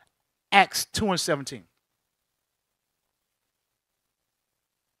Acts 2 and 17.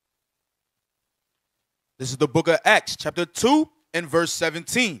 This is the book of Acts, chapter 2 and verse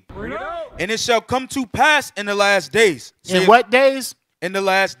 17. And it shall come to pass in the last days. In what days? In the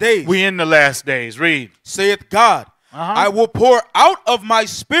last days. We in the last days. Read. Saith God, I will pour out of my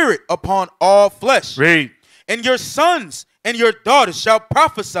spirit upon all flesh. Read. And your sons and your daughters shall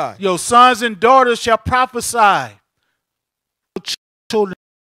prophesy. Your sons and daughters shall prophesy. Children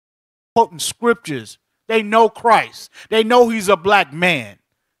quoting scriptures. They know Christ. They know he's a black man.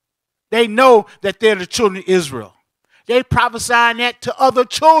 They know that they're the children of Israel. They prophesying that to other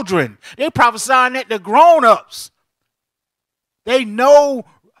children. They prophesying that to grown-ups. They know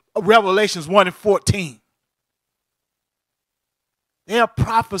Revelations 1 and 14. They are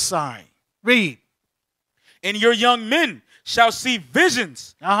prophesying. Read. And your young men shall see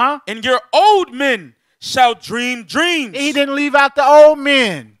visions. Uh-huh. And your old men shall dream dreams. He didn't leave out the old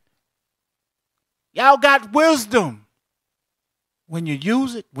men. Y'all got wisdom. When you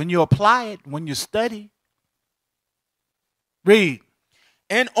use it, when you apply it, when you study. Read.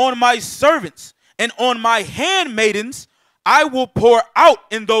 And on my servants and on my handmaidens I will pour out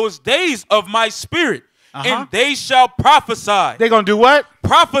in those days of my spirit. And they shall prophesy. They're going to do what?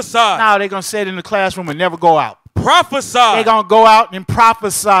 Prophesy. No, they're going to sit in the classroom and never go out. Prophesy. They're going to go out and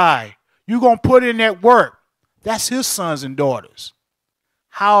prophesy. You're going to put in that work. That's his sons and daughters.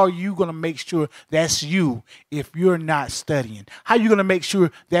 How are you going to make sure that's you if you're not studying? How are you going to make sure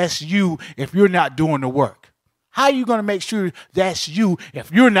that's you if you're not doing the work? How are you going to make sure that's you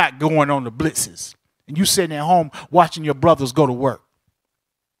if you're not going on the blitzes and you sitting at home watching your brothers go to work?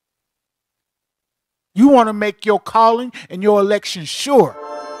 You want to make your calling and your election sure.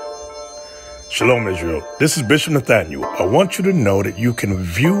 Shalom, Israel. This is Bishop Nathaniel. I want you to know that you can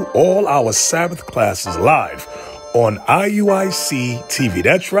view all our Sabbath classes live on IUIC TV.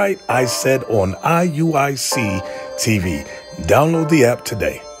 That's right, I said on IUIC TV. Download the app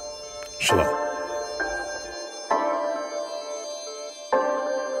today. Shalom.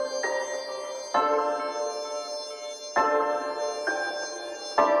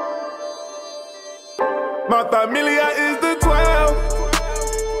 My familia is the 12.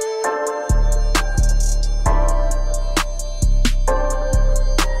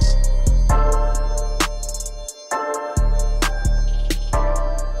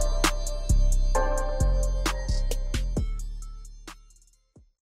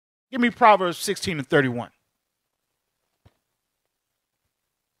 Give me Proverbs 16 and 31.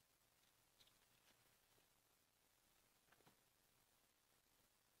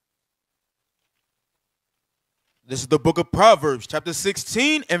 This is the book of Proverbs, chapter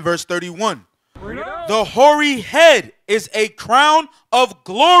 16 and verse 31. The hoary head is a crown of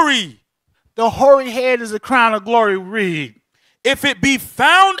glory. The hoary head is a crown of glory. Read. If it be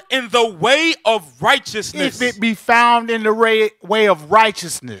found in the way of righteousness. If it be found in the way of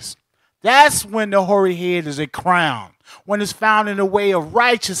righteousness. That's when the hoary head is a crown, when it's found in the way of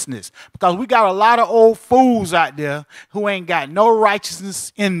righteousness. Because we got a lot of old fools out there who ain't got no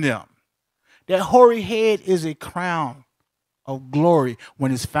righteousness in them. That hoary head is a crown of glory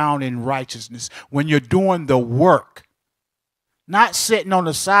when it's found in righteousness, when you're doing the work. Not sitting on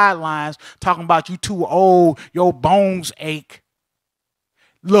the sidelines talking about you too old, your bones ache.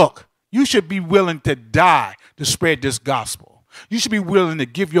 Look, you should be willing to die to spread this gospel. You should be willing to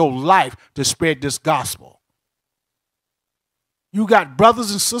give your life to spread this gospel. You got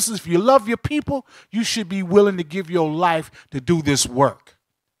brothers and sisters, if you love your people, you should be willing to give your life to do this work.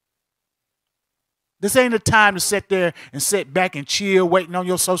 This ain't a time to sit there and sit back and chill waiting on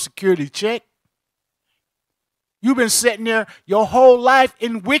your Social Security check. You've been sitting there your whole life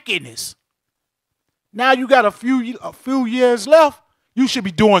in wickedness. Now you got a few years left. You should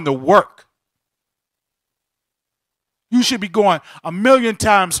be doing the work. You should be going 1,000,000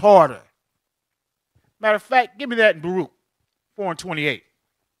 times harder. Matter of fact, give me that in Baruch 4:28.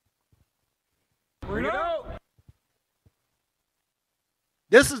 Bring it out.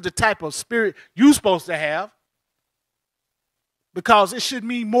 This is the type of spirit you're supposed to have, because it should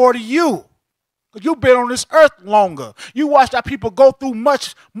mean more to you. Because you've been on this earth longer. You watched our people go through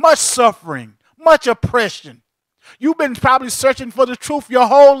much suffering, much oppression. You've been probably searching for the truth your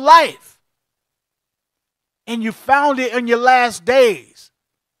whole life. And you found it in your last days.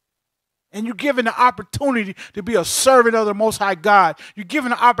 And you're given the opportunity to be a servant of the Most High God. You're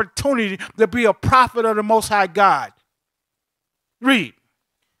given the opportunity to be a prophet of the Most High God. Read.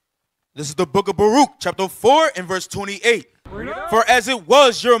 This is the book of Baruch, chapter 4 and verse 28. For as it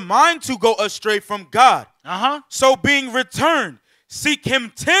was your mind to go astray from God, so being returned, seek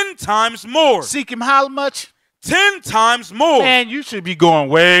him 10 times more. Seek him how much? 10 times more. Man, you should be going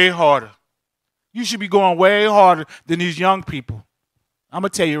way harder. You should be going way harder than these young people. I'm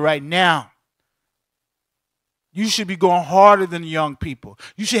going to tell you right now. You should be going harder than the young people.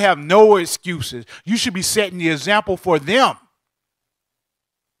 You should have no excuses. You should be setting the example for them.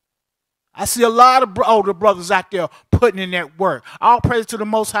 I see a lot of older brothers out there putting in that work. All praise to the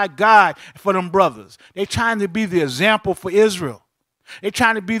Most High God for them brothers. They're trying to be the example for Israel. They're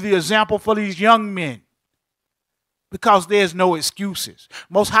trying to be the example for these young men. Because there's no excuses.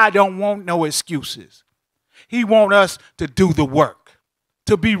 Most High don't want no excuses. He wants us to do the work.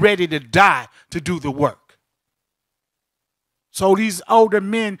 To be ready to die to do the work. So these older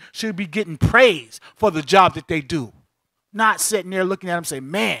men should be getting praise for the job that they do. Not sitting there looking at them and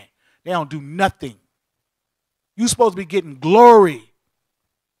saying, man, they don't do nothing. You're supposed to be getting glory.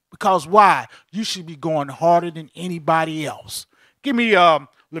 Because why? You should be going harder than anybody else. Give me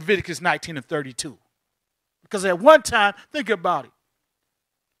Leviticus 19 and 32. Because at one time, think about it.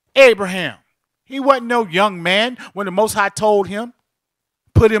 Abraham, he wasn't no young man when the Most High told him,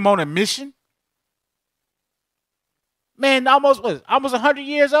 put him on a mission. Man, almost 100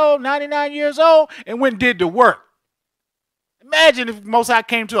 years old, 99 years old, and went and did the work. Imagine if Most High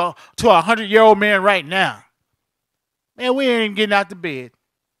came to a 100-year-old man right now. Man, we ain't getting out the bed.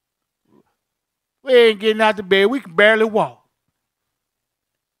 We ain't getting out the bed. We can barely walk.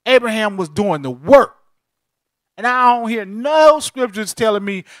 Abraham was doing the work. And I don't hear no scriptures telling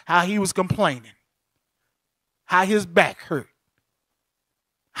me how he was complaining. How his back hurt.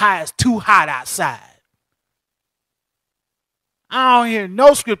 How it's too hot outside. I don't hear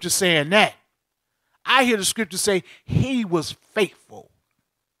no scripture saying that. I hear the scripture say he was faithful.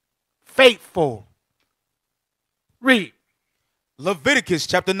 Faithful. Read. Leviticus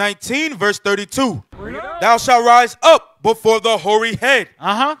chapter 19, verse 32. Thou shalt rise up before the hoary head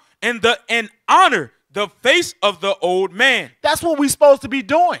and honor the face of the old man. That's what we're supposed to be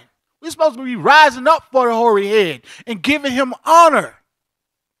doing. We're supposed to be rising up for the hoary head and giving him honor.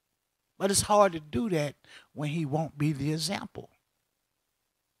 But it's hard to do that when he won't be the example.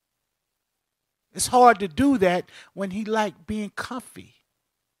 It's hard to do that when he like being comfy.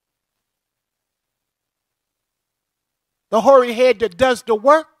 The hoary head that does the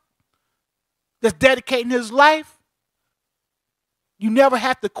work, that's dedicating his life, you never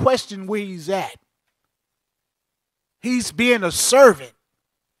have to question where he's at. He's being a servant.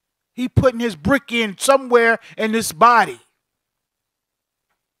 He putting his brick in somewhere in this body.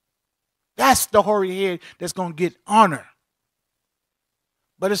 That's the hoary head that's going to get honor.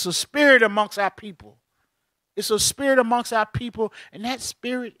 But it's a spirit amongst our people. It's a spirit amongst our people, and that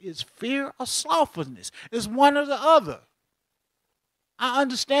spirit is fear or slothfulness. It's one or the other. I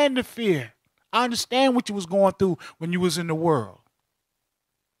understand the fear. I understand what you was going through when you was in the world.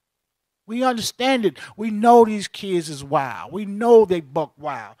 We understand it. We know these kids is wild. We know they buck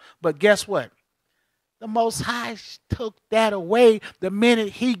wild. But guess what? The Most High took that away the minute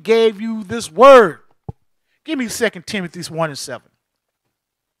he gave you this word. Give me 2 Timothy 1:7.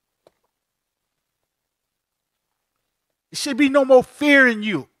 There should be no more fear in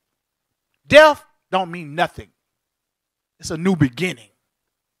you. Death don't mean nothing. It's a new beginning.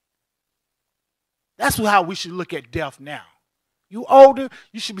 That's how we should look at death now. You older,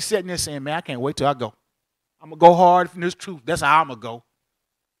 you should be sitting there saying, man, I can't wait till I go. I'm going to go hard from this truth. That's how I'm going to go.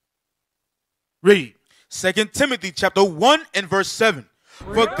 Read. 2 Timothy chapter 1 and verse 7.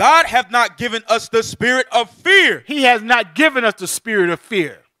 For God hath not given us the spirit of fear. He has not given us the spirit of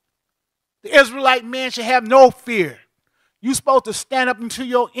fear. The Israelite man should have no fear. You're supposed to stand up into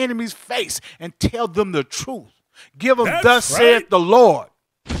your enemy's face and tell them the truth. Give them thus saith the Lord.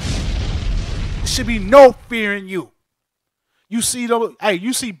 There should be no fear in you. You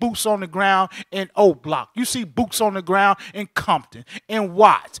see boots on the ground in Oak Block. You see boots on the ground in Compton, in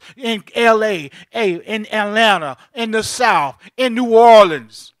Watts, in LA, in Atlanta, in the South, in New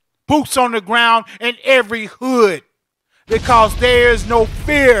Orleans. Boots on the ground in every hood. Because there is no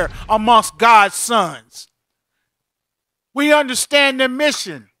fear amongst God's sons. We understand the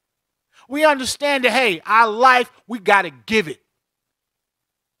mission. We understand that, hey, our life, we got to give it.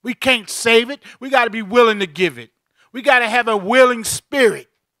 We can't save it. We got to be willing to give it. We got to have a willing spirit.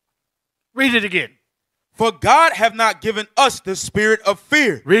 Read it again. For God hath not given us the spirit of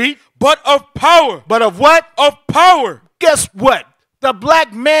fear. Read. But of power. But of what? Of power. Guess what? The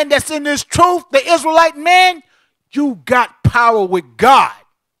black man that's in this truth, the Israelite man, you got power with God.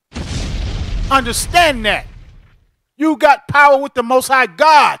 Understand that. You got power with the Most High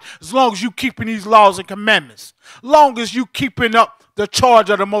God as long as you keeping these laws and commandments. Long as you keeping up the charge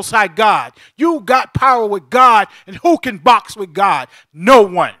of the Most High God. You got power with God, and who can box with God? No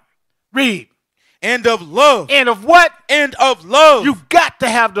one. Read. And of love. And of what? And of love. You got to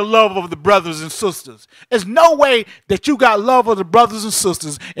have the love of the brothers and sisters. There's no way that you got love of the brothers and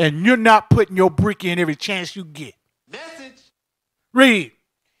sisters and you're not putting your brick in every chance you get. Message. Read.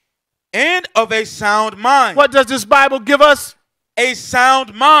 And of a sound mind. What does this Bible give us? A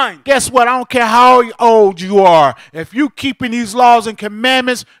sound mind. Guess what? I don't care how old you are. If you keeping these laws and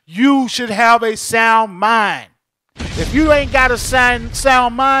commandments, you should have a sound mind. If you ain't got a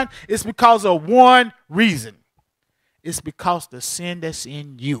sound mind, it's because of one reason. It's because the sin that's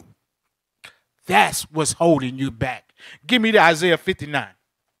in you. That's what's holding you back. Give me the Isaiah 59,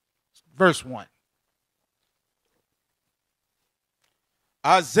 verse 1.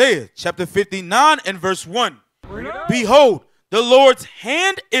 Isaiah chapter 59 and verse 1. Behold, the Lord's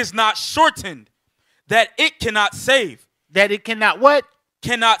hand is not shortened, that it cannot save. That it cannot what?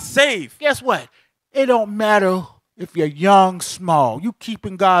 Cannot save. Guess what? It don't matter if you're young, small. You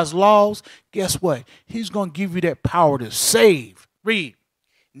keeping God's laws, guess what? He's going to give you that power to save. Read.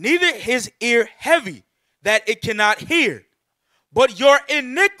 Neither his ear heavy, that it cannot hear. But your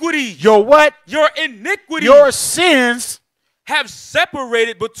iniquity. Your what? Your iniquity. Your sins have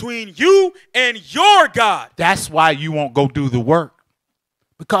separated between you and your God. That's why you won't go do the work.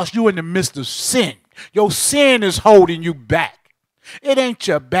 Because you're in the midst of sin. Your sin is holding you back. It ain't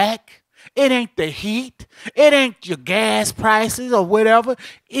your back. It ain't the heat. It ain't your gas prices or whatever.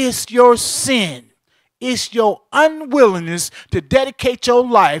 It's your sin. It's your unwillingness to dedicate your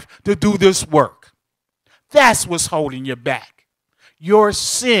life to do this work. That's what's holding you back. Your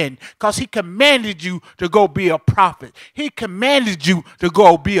sin, because he commanded you to go be a prophet. He commanded you to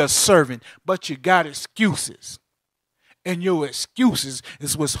go be a servant, but you got excuses. And your excuses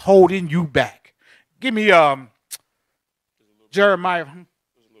is what's holding you back. Give me Jeremiah.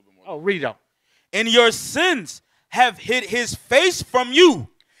 Oh, read on. And your sins have hid his face from you.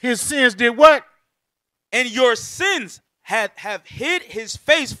 His sins did what? And your sins have hid his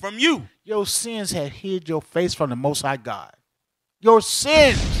face from you. Your sins had hid your face from the Most High God. Your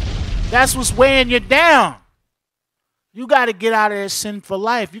sins. That's what's weighing you down. You got to get out of that sinful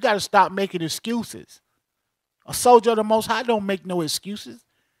life. You got to stop making excuses. A soldier of the Most High don't make no excuses.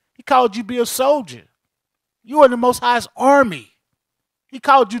 He called you to be a soldier. You are in the Most High's army. He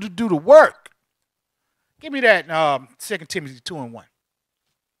called you to do the work. Give me that 2 Timothy 2 and 1.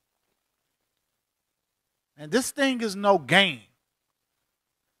 And this thing is no game.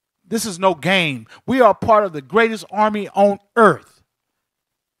 This is no game. We are part of the greatest army on earth.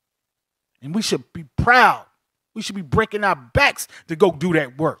 And we should be proud. We should be breaking our backs to go do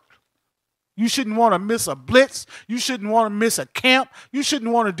that work. You shouldn't want to miss a blitz. You shouldn't want to miss a camp. You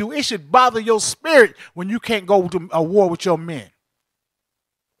shouldn't want to do it. Should bother your spirit when you can't go to a war with your men.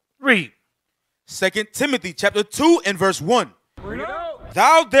 Read. 2 Timothy chapter 2 and verse 1.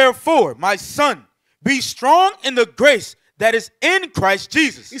 Thou therefore, my son, be strong in the grace that is in Christ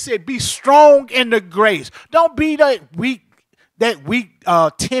Jesus. He said, be strong in the grace. Don't be that weak,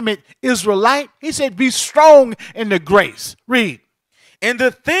 timid Israelite. He said, be strong in the grace. Read. And the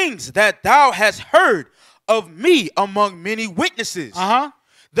things that thou hast heard of me among many witnesses,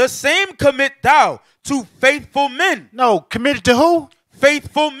 the same commit thou to faithful men. No, committed to who?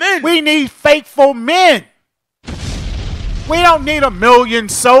 Faithful men. We need faithful men. We don't need 1,000,000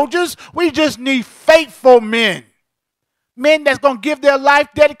 soldiers. We just need faithful men. Men that's going to give their life,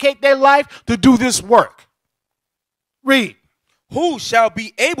 dedicate their life to do this work. Read. Who shall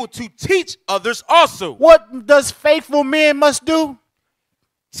be able to teach others also. What does faithful men must do?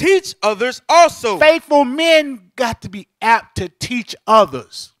 Teach others also. Faithful men got to be apt to teach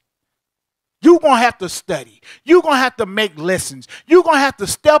others. You're going to have to study. You're going to have to make lessons. You're going to have to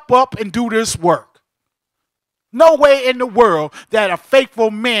step up and do this work. No way in the world that a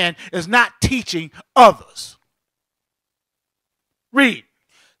faithful man is not teaching others. Read.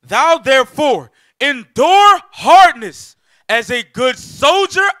 Thou therefore endure hardness as a good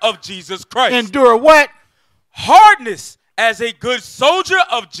soldier of Jesus Christ. Endure what? Hardness as a good soldier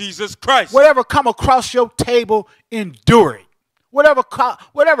of Jesus Christ. Whatever come across your table, endure it.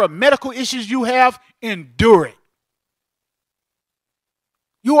 Whatever medical issues you have, endure it.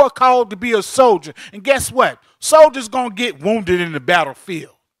 You are called to be a soldier. And guess what? Soldiers going to get wounded in the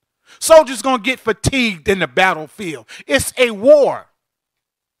battlefield. Soldiers going to get fatigued in the battlefield. It's a war.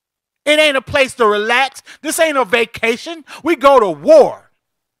 It ain't a place to relax. This ain't a vacation. We go to war.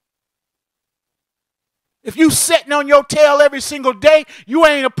 If you sitting on your tail every single day, you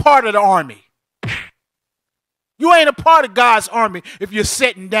ain't a part of the army. You ain't a part of God's army if you're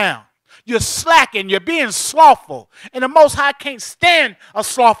sitting down. You're slacking. You're being slothful. And the Most High can't stand a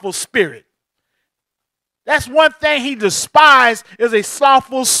slothful spirit. That's one thing he despises is a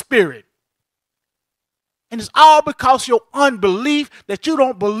slothful spirit. And it's all because your unbelief that you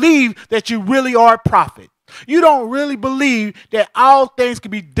don't believe that you really are a prophet. You don't really believe that all things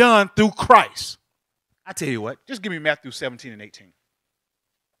can be done through Christ. I tell you what, just give me Matthew 17 and 18.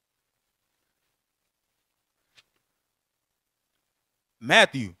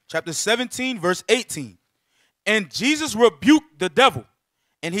 Matthew chapter 17, verse 18. And Jesus rebuked the devil,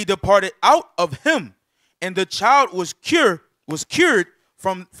 and he departed out of him, and the child was cured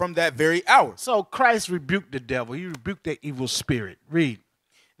from that very hour. So Christ rebuked the devil. He rebuked that evil spirit. Read.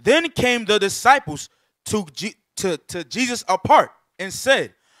 Then came the disciples to Jesus apart and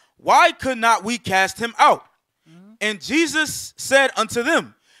said, why could not we cast him out? And Jesus said unto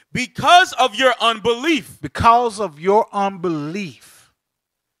them, because of your unbelief. Because of your unbelief.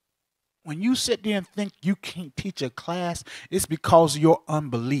 When you sit there and think you can't teach a class, it's because of your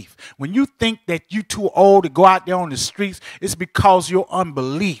unbelief. When you think that you're too old to go out there on the streets, it's because of your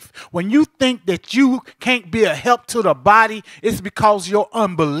unbelief. When you think that you can't be a help to the body, it's because of your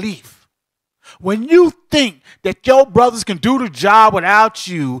unbelief. When you think that your brothers can do the job without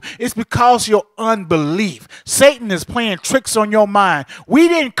you, it's because of your unbelief. Satan is playing tricks on your mind. We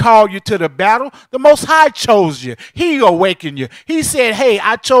didn't call you to the battle. The Most High chose you. He awakened you. He said, hey,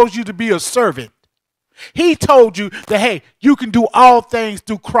 I chose you to be a servant. He told you that, hey, you can do all things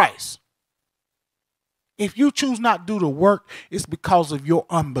through Christ. If you choose not to do the work, it's because of your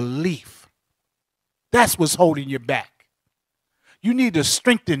unbelief. That's what's holding you back. You need to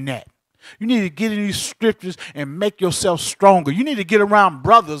strengthen that. You need to get in these scriptures and make yourself stronger. You need to get around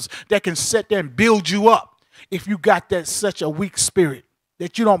brothers that can sit there and build you up if you got that such a weak spirit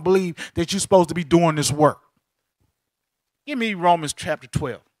that you don't believe that you're supposed to be doing this work. Give me Romans chapter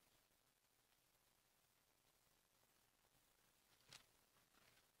 12.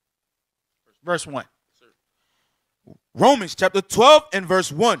 Verse 1. Romans chapter 12 and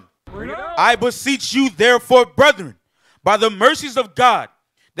verse 1. I beseech you therefore, brethren, by the mercies of God,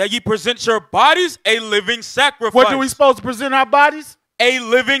 that ye present your bodies a living sacrifice. What are we supposed to present our bodies? A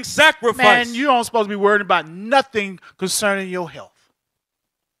living sacrifice. Man, you don't supposed to be worried about nothing concerning your health.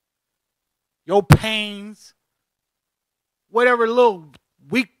 Your pains, whatever little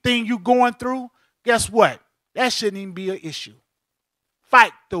weak thing you're going through, guess what? That shouldn't even be an issue.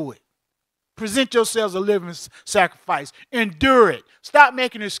 Fight through it. Present yourselves a living sacrifice. Endure it. Stop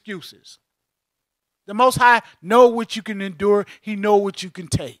making excuses. The Most High know what you can endure. He know what you can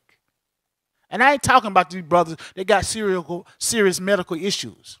take. And I ain't talking about these brothers that got serious medical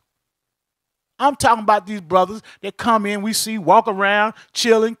issues. I'm talking about these brothers that come in, we see, walk around,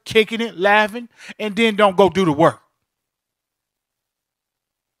 chilling, kicking it, laughing, and then don't go do the work.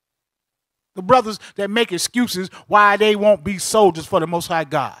 The brothers that make excuses why they won't be soldiers for the Most High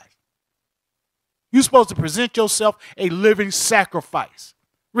God. You're supposed to present yourself a living sacrifice.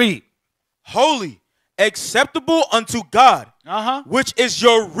 Read. Holy acceptable unto God, which is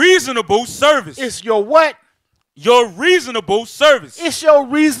your reasonable service. It's your what? Your reasonable service. It's your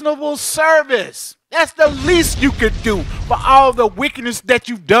reasonable service. That's the least you could do for all the wickedness that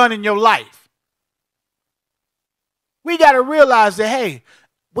you've done in your life. We got to realize that, hey,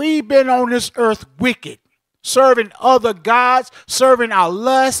 we've been on this earth wicked, serving other gods, serving our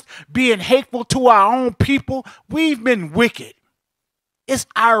lust, being hateful to our own people. We've been wicked. It's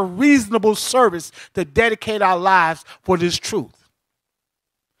our reasonable service to dedicate our lives for this truth.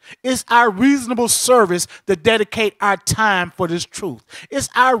 It's our reasonable service to dedicate our time for this truth. It's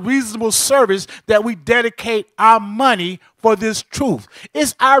our reasonable service that we dedicate our money for this truth.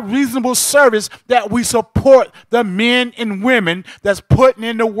 It's our reasonable service that we support the men and women that's putting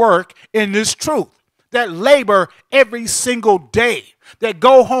in the work in this truth, that labor every single day, that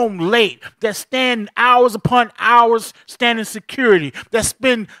go home late, that stand hours upon hours standing security, that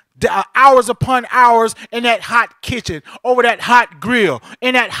spend hours upon hours in that hot kitchen, over that hot grill,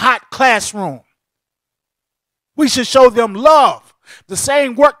 in that hot classroom. We should show them love. The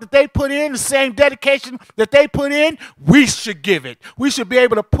same work that they put in, the same dedication that they put in, we should give it. We should be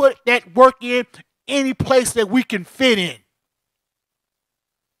able to put that work in any place that we can fit in.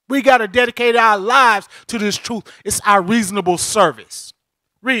 We got to dedicate our lives to this truth. It's our reasonable service.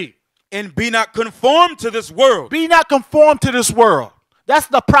 Read. And be not conformed to this world. Be not conformed to this world. That's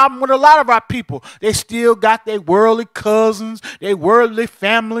the problem with a lot of our people. They still got their worldly cousins, their worldly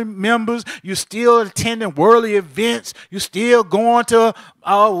family members. You still attending worldly events. You still going to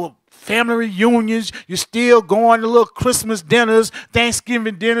family reunions. You still going to little Christmas dinners,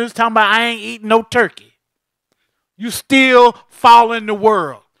 Thanksgiving dinners, talking about I ain't eating no turkey. You still following the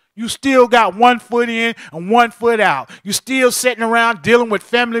world. You still got one foot in and one foot out. You still sitting around dealing with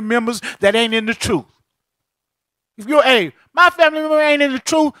family members that ain't in the truth. If you're, hey, my family member ain't in the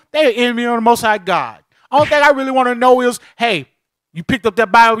truth, they're an enemy of the Most High God. Only thing I really want to know is, hey, you picked up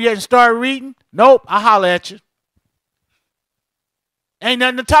that Bible yet and started reading? Nope, I'll holler at you. Ain't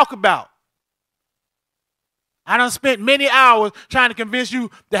nothing to talk about. I done spent many hours trying to convince you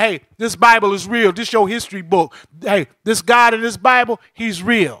that, hey, this Bible is real. This your history book. Hey, this God in this Bible, he's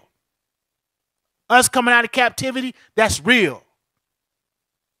real. Us coming out of captivity, that's real.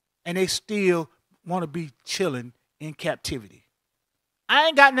 And they still want to be chilling in captivity. I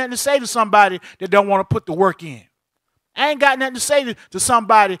ain't got nothing to say to somebody that don't want to put the work in. I ain't got nothing to say to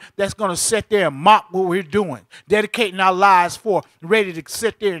somebody that's going to sit there and mock what we're doing, dedicating our lives for, ready to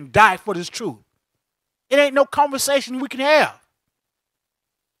sit there and die for this truth. It ain't no conversation we can have.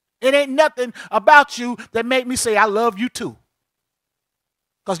 It ain't nothing about you that make me say, I love you too.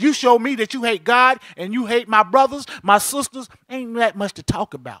 Because you show me that you hate God and you hate my brothers, my sisters. Ain't that much to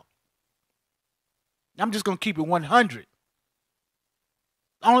talk about. I'm just going to keep it 100.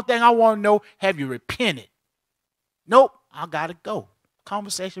 The only thing I want to know, have you repented? Nope, I got to go.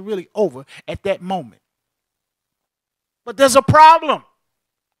 Conversation really over at that moment. But there's a problem.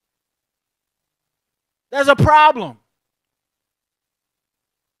 There's a problem.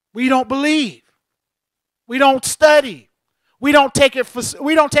 We don't believe. We don't study. We don't take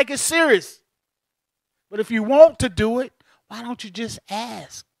it serious. But if you want to do it, why don't you just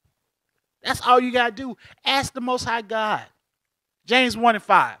ask? That's all you got to do. Ask the Most High God. James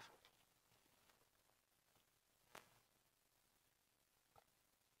 1:5.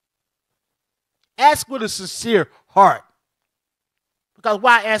 Ask with a sincere heart. Because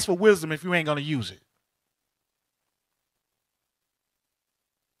why ask for wisdom if you ain't going to use it?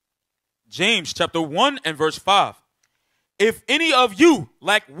 James chapter 1 and verse 5. If any of you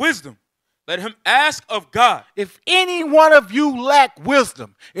lack wisdom, let him ask of God. If any one of you lack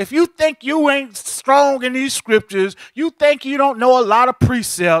wisdom, if you think you ain't strong in these scriptures, you think you don't know a lot of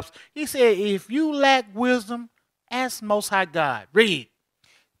precepts, he said, if you lack wisdom, ask Most High God. Read.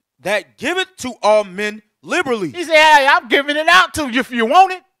 That giveth to all men liberally. He said, hey, I'm giving it out to you if you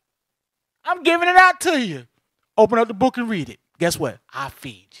want it. I'm giving it out to you. Open up the book and read it. Guess what? I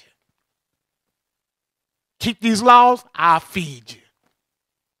feed you. Keep these laws, I'll feed you.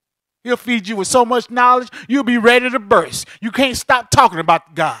 He'll feed you with so much knowledge, you'll be ready to burst. You can't stop talking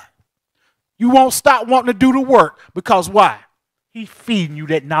about God. You won't stop wanting to do the work because why? He's feeding you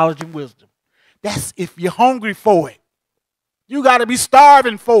that knowledge and wisdom. That's if you're hungry for it. You got to be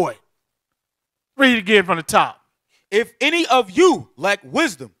starving for it. Read it again from the top. If any of you lack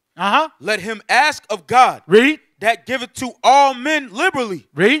wisdom, let him ask of God. Read. That giveth to all men liberally.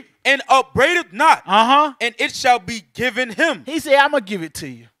 Read. And upbraideth not. And it shall be given him. He said, I'm going to give it to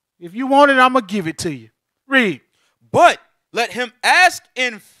you. If you want it, I'm going to give it to you. Read. But let him ask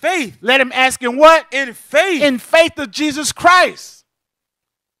in faith. Let him ask in what? In faith. In faith of Jesus Christ.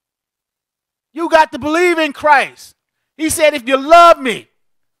 You got to believe in Christ. He said, if you love me,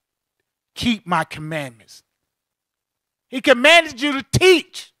 keep my commandments. He commanded you to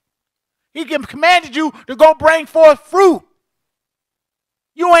teach. He commanded you to go bring forth fruit.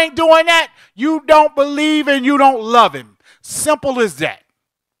 You ain't doing that. You don't believe and you don't love him. Simple as that.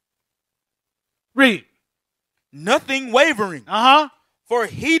 Read. Nothing wavering. For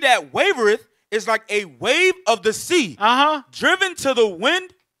he that wavereth is like a wave of the sea, driven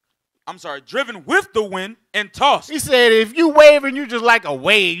with the wind and tossed. He said, if you wavering, you just like a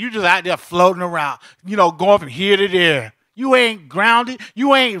wave. You just out there floating around, going from here to there. You ain't grounded.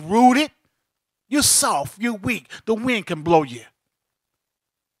 You ain't rooted. You're soft. You're weak. The wind can blow you.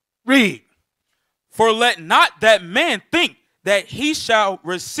 Read. For let not that man think that he shall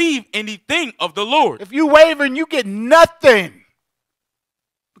receive anything of the Lord. If you wavering, you get nothing.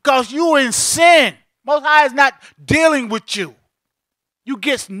 Because you in sin. Most High is not dealing with you. You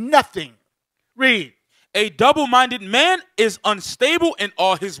get nothing. Read. A double-minded man is unstable in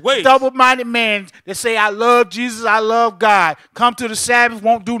all his ways. Double-minded man that say, I love Jesus, I love God. Come to the Sabbath,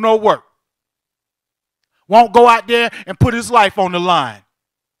 won't do no work. Won't go out there and put his life on the line.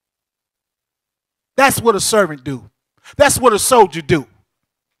 That's what a servant do. That's what a soldier do.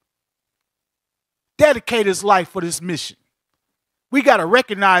 Dedicate his life for this mission. We got to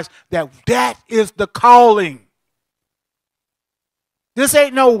recognize that that is the calling. This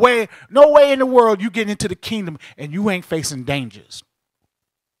ain't no way in the world you get into the kingdom and you ain't facing dangers.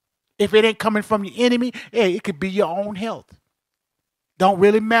 If it ain't coming from your enemy, hey, it could be your own health. Don't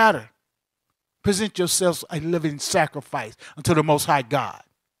really matter. Present yourselves a living sacrifice unto the Most High God.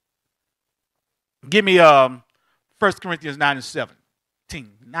 Give me 1 Corinthians 9 and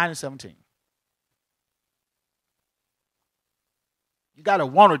 17. 9 and 17. You got to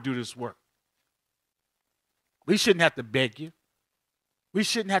want to do this work. We shouldn't have to beg you. We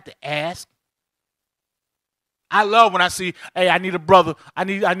shouldn't have to ask. I love when I see, hey, I need a brother. I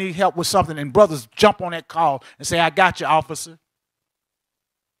need help with something. And brothers jump on that call and say, I got you, officer.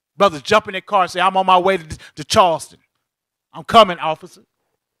 Brothers jump in their car and say, I'm on my way to Charleston. I'm coming, officer.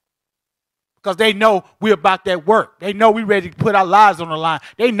 Because they know we're about that work. They know we're ready to put our lives on the line.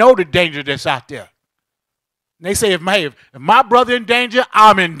 They know the danger that's out there. And they say, if my brother in danger,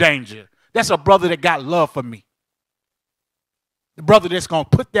 I'm in danger. That's a brother that got love for me. The brother that's going to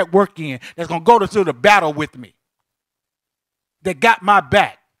put that work in, that's going to go through the battle with me, that got my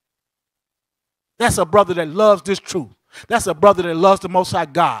back. That's a brother that loves this truth. That's a brother that loves the Most High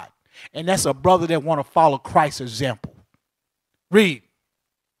God. And that's a brother that want to follow Christ's example. Read.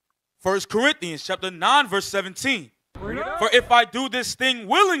 1 Corinthians chapter 9, verse 17. For if I do this thing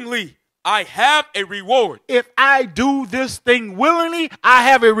willingly, I have a reward. If I do this thing willingly, I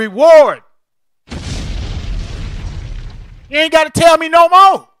have a reward. You ain't got to tell me no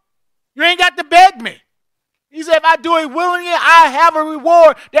more. You ain't got to beg me. He said, if I do it willingly, I have a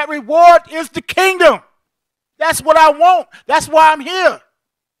reward. That reward is the kingdom. That's what I want. That's why I'm here.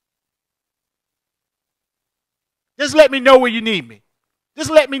 Just let me know where you need me. Just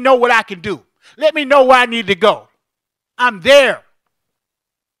let me know what I can do. Let me know where I need to go. I'm there.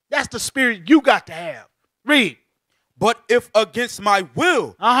 That's the spirit you got to have. Read. But if against my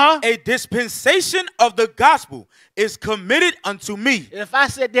will, a dispensation of the gospel is committed unto me. If I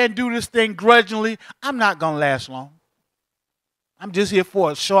sit there and do this thing grudgingly, I'm not going to last long. I'm just here for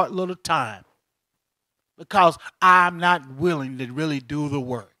a short little time. Because I'm not willing to really do the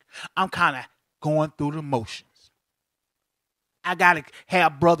work. I'm kind of going through the motions. I got to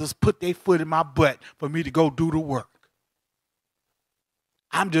have brothers put their foot in my butt for me to go do the work.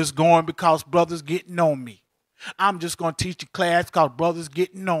 I'm just going because brothers getting on me. I'm just going to teach a class because brothers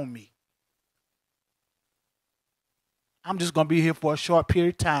getting on me. I'm just going to be here for a short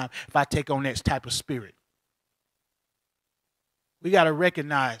period of time if I take on that type of spirit. We got to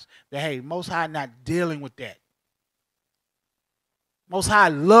recognize that, hey, Most High not dealing with that. Most High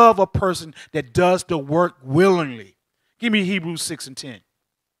love a person that does the work willingly. Give me Hebrews 6 and 10.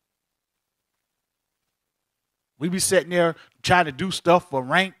 We be sitting there trying to do stuff for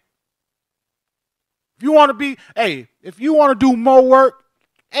rank. If you want to be, if you want to do more work,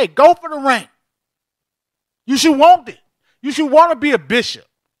 go for the rank. You should want it. You should want to be a bishop.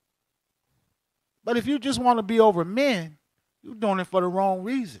 But if you just want to be over men, you're doing it for the wrong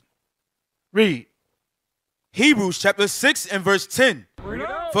reason. Read. Hebrews chapter 6 and verse 10.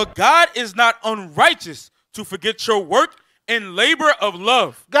 For God is not unrighteous to forget your work and labor of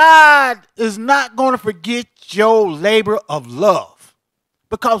love. God is not going to forget your labor of love.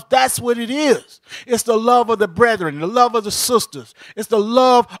 Because that's what it is. It's the love of the brethren, the love of the sisters. It's the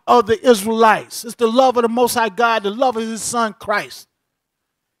love of the Israelites. It's the love of the Most High God, the love of his son Christ.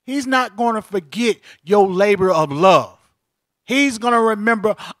 He's not going to forget your labor of love. He's going to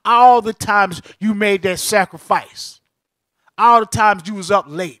remember all the times you made that sacrifice. All the times you was up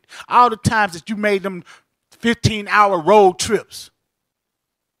late. All the times that you made them 15-hour road trips.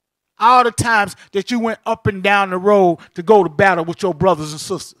 All the times that you went up and down the road to go to battle with your brothers and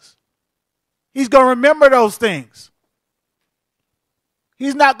sisters. He's going to remember those things.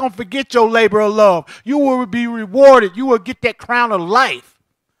 He's not going to forget your labor of love. You will be rewarded. You will get that crown of life.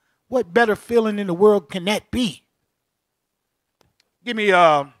 What better feeling in the world can that be? Give me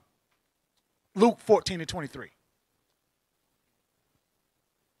Luke 14:23.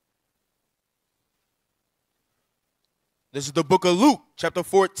 This is the book of Luke, chapter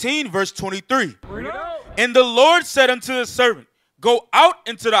 14, verse 23. And the Lord said unto the servant, go out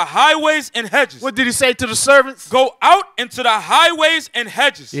into the highways and hedges. What did he say to the servants? Go out into the highways and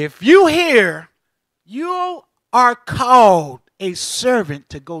hedges. If you hear, you are called a servant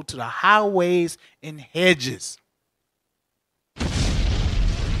to go to the highways and hedges.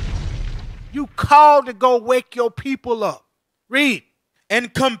 You called to go wake your people up. Read.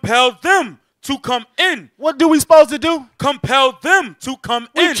 And compel them to come in. What do we supposed to do? Compel them to come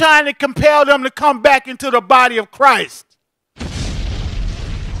in. We're trying to compel them to come back into the body of Christ.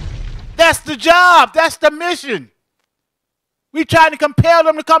 That's the job. That's the mission. We're trying to compel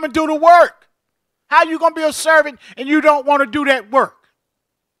them to come and do the work. How you going to be a servant and you don't want to do that work?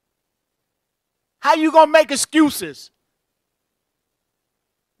 How you going to make excuses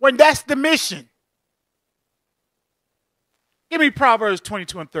when that's the mission? Give me Proverbs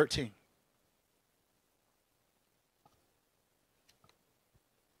 22:13.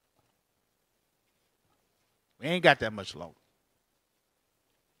 We ain't got that much longer.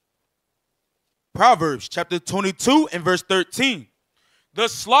 Proverbs chapter 22 and verse 13. The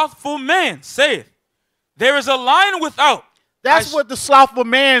slothful man saith, there is a lion without. That's what the slothful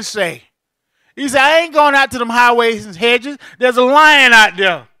man say. He said, I ain't going out to them highways and hedges. There's a lion out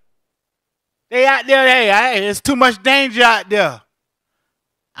there. They out there, hey, it's too much danger out there.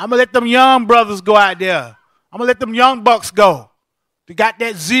 I'm going to let them young brothers go out there. I'm going to let them young bucks go. They got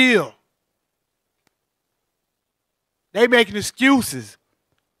that zeal. They making excuses.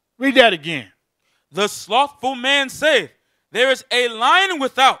 Read that again. The slothful man saith, there is a lion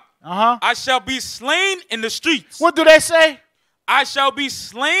without. I shall be slain in the streets. What do they say? I shall be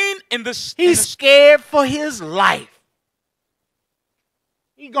slain in the streets. He's scared for his life.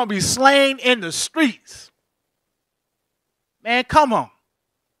 He's going to be slain in the streets. Man, come on.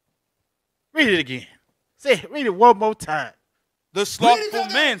 Read it again. Say it. Read it one more time. The slothful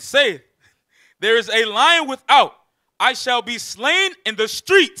man saith, there is a lion without. I shall be slain in the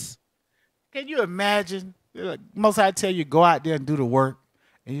streets. Can you imagine? Most I tell you, go out there and do the work.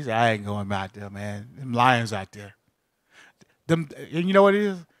 And you say, I ain't going out there, man. Them lions out there. And you know what it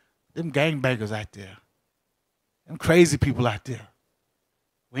is? Them gangbangers out there. Them crazy people out there.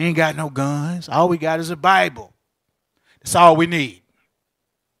 We ain't got no guns. All we got is a Bible. That's all we need.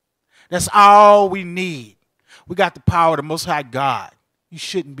 That's all we need. We got the power of the Most High God. You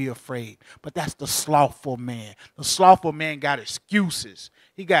shouldn't be afraid. But that's the slothful man. The slothful man got excuses.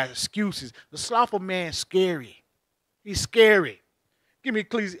 He got excuses. The slothful man's scary. He's scary. Give me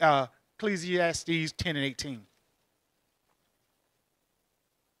Ecclesiastes 10 and 18.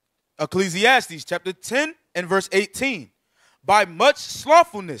 Ecclesiastes chapter 10 and verse 18. By much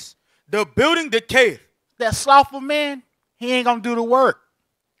slothfulness, the building decayeth. That slothful man, he ain't going to do the work.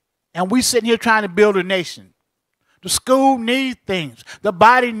 And we sitting here trying to build a nation. The school needs things. The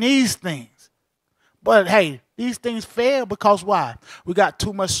body needs things. But hey, these things fail because why? We got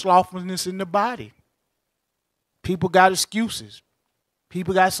too much slothfulness in the body. People got excuses.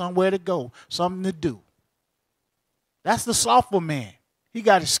 People got somewhere to go, something to do. That's the slothful man. He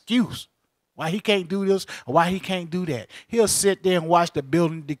got excuse why he can't do this or why he can't do that. He'll sit there and watch the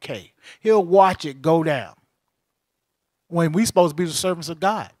building decay. He'll watch it go down. When we supposed to be the servants of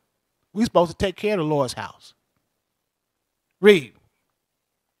God. We supposed to take care of the Lord's house. Read.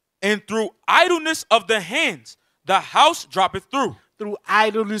 And through idleness of the hands, the house droppeth through. Through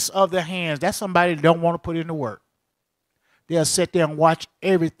idleness of the hands. That's somebody that don't want to put in the work. They'll sit there and watch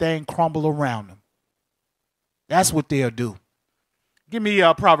everything crumble around them. That's what they'll do. Give me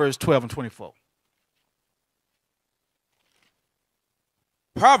Proverbs 12 and 24.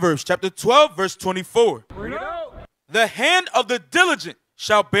 Proverbs chapter 12, verse 24. The hand of the diligent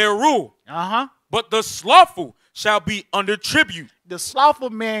shall bear rule, but the slothful shall be under tribute. The slothful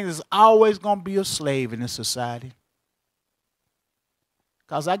man is always going to be a slave in this society.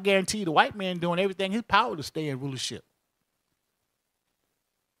 Because I guarantee the white man doing everything in his power to stay in rulership.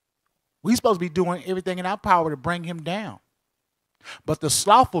 We're supposed to be doing everything in our power to bring him down. But the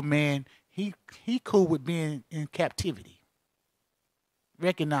slothful man, he cool with being in captivity.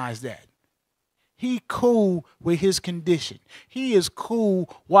 Recognize that. He cool with his condition. He is cool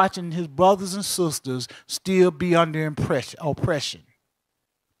watching his brothers and sisters still be under oppression.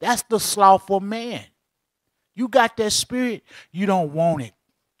 That's the slothful man. You got that spirit, you don't want it.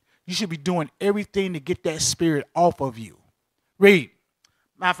 You should be doing everything to get that spirit off of you. Read.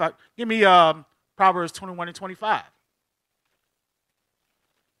 Matter of fact, give me Proverbs 21 and 25.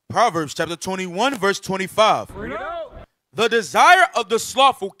 Proverbs chapter 21, verse 25. The desire of the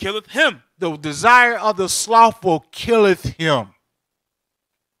slothful killeth him. The desire of the slothful killeth him.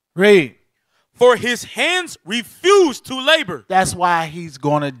 Read. For his hands refuse to labor. That's why he's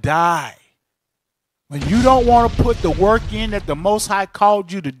going to die. When you don't want to put the work in that the Most High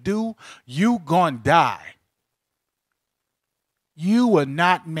called you to do, you going to die. You will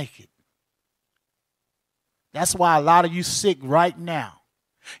not make it. That's why a lot of you sick right now.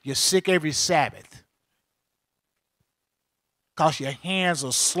 You're sick every Sabbath. Because your hands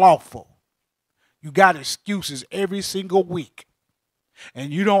are slothful. You got excuses every single week.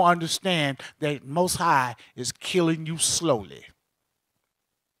 And you don't understand that Most High is killing you slowly.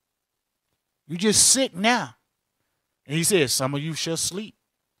 You just sick now. And he says, some of you shall sleep.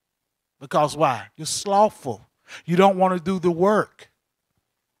 Because why? You're slothful. You don't want to do the work.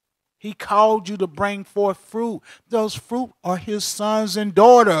 He called you to bring forth fruit. Those fruit are his sons and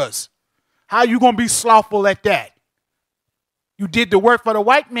daughters. How are you going to be slothful at that? You did the work for the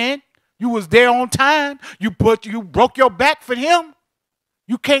white man. You was there on time. You broke your back for him.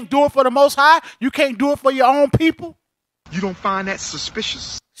 You can't do it for the Most High. You can't do it for your own people. You don't find that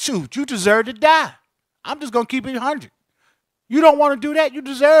suspicious? Shoot, you deserve to die. I'm just going to keep it 100. You don't want to do that. You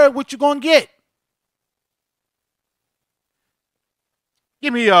deserve what you're going to get.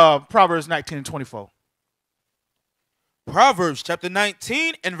 Give me Proverbs 19 and 24. Proverbs chapter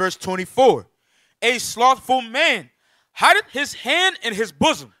 19 and verse 24. A slothful man hideth his hand in his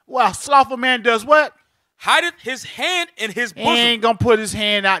bosom. Well, a slothful man does what? Hideth his hand in his bosom. He ain't going to put his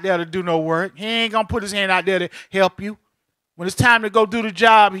hand out there to do no work. He ain't going to put his hand out there to help you. When it's time to go do the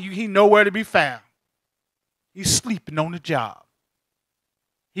job, he nowhere to be found. He's sleeping on the job.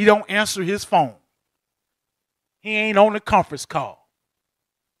 He don't answer his phone. He ain't on the conference call.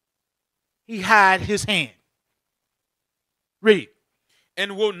 He hide his hand. Read.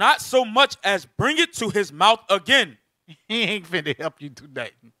 And will not so much as bring it to his mouth again. He ain't finna help you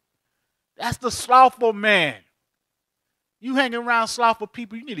today. That's the slothful man. You hang around slothful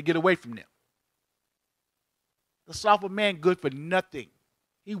people, you need to get away from them. The slothful man good for nothing.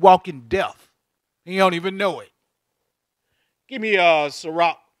 He walk in death. He don't even know it. Give me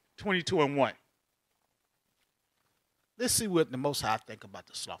Sirach 22 and 1. Let's see what the Most High think about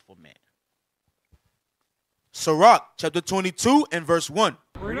the slothful man. Sirach chapter 22 and verse 1.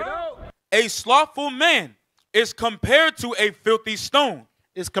 A slothful man is compared to a filthy stone.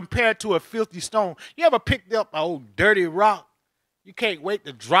 Is compared to a filthy stone. You ever picked up an old dirty rock? You can't wait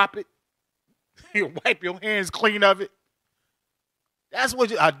to drop it. You wipe your hands clean of it. That's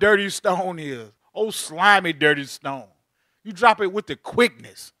what a dirty stone is. Old slimy dirty stone. You drop it with the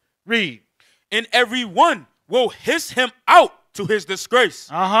quickness. Read. And every one will hiss him out to his disgrace.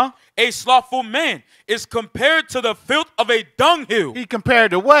 A slothful man is compared to the filth of a dunghill. He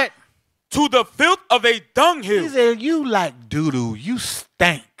compared to what? To the filth of a dunghill. He said, you like doo-doo. You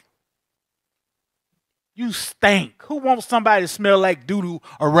stink. You stink. Who wants somebody to smell like doo-doo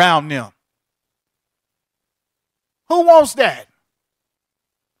around them? Who wants that?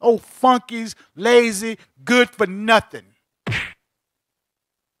 Oh, funkies, lazy, good for nothing.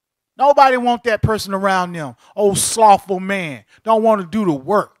 Nobody want that person around them. Oh, slothful man. Don't want to do the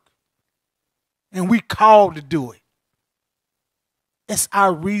work. And we called to do it. It's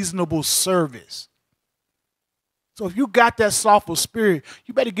our reasonable service. So if you got that slothful spirit,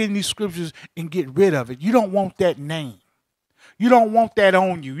 you better get in these scriptures and get rid of it. You don't want that name. You don't want that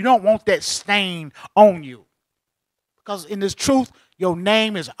on you. You don't want that stain on you. Because in this truth, your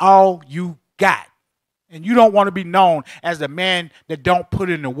name is all you got. And you don't want to be known as the man that don't put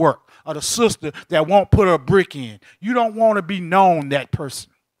in the work or the sister that won't put her brick in. You don't want to be known that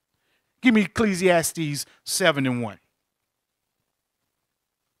person. Give me Ecclesiastes 7 and 1.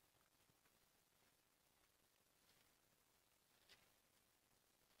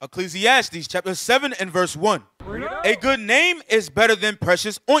 Ecclesiastes chapter 7 and verse 1. A good name is better than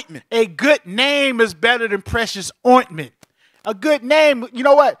precious ointment. A good name is better than precious ointment. A good name, you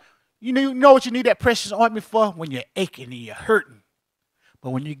know what? You know what you need that precious ointment for? When you're aching and you're hurting.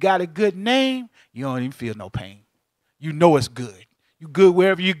 But when you got a good name, you don't even feel no pain. You know it's good. You good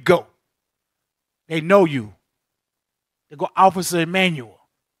wherever you go. They know you. They go Officer Emmanuel.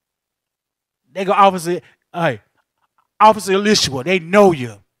 They go Officer Elishua. They know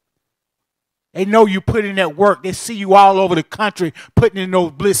you. They know you put in that work. They see you all over the country putting in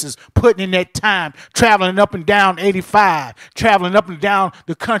those blisses, putting in that time, traveling up and down 85, traveling up and down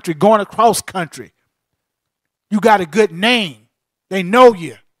the country, going across country. You got a good name. They know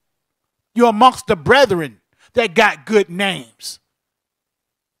you. You're amongst the brethren that got good names.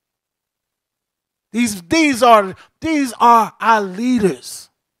 These are our leaders.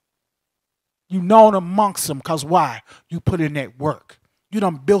 You known amongst them because why? You put in that work. You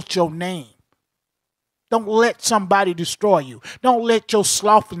done built your name. Don't let somebody destroy you. Don't let your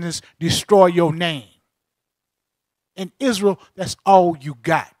slothfulness destroy your name. In Israel, that's all you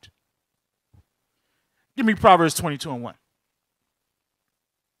got. Give me Proverbs 22:1.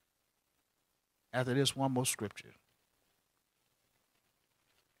 After this, one more scripture.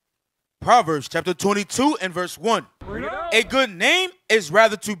 Proverbs chapter 22 and verse 1. A good name is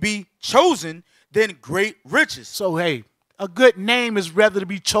rather to be chosen than great riches. So, hey, a good name is rather to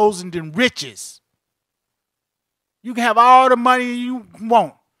be chosen than riches. You can have all the money you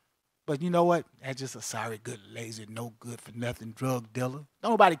want. But you know what? That's just a sorry, good, lazy, no good for nothing drug dealer.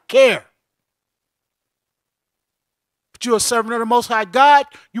 Don't nobody care. But you're a servant of the Most High God.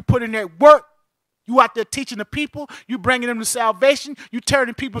 You put in that work. You out there teaching the people. You bringing them to salvation. You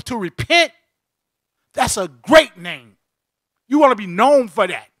turning people to repent. That's a great name. You want to be known for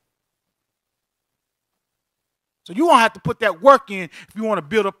that. So you won't have to put that work in if you want to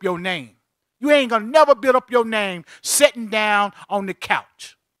build up your name. You ain't going to never build up your name sitting down on the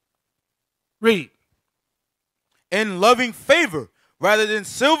couch. Read. In loving favor rather than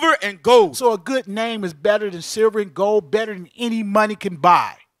silver and gold. So a good name is better than silver and gold, better than any money can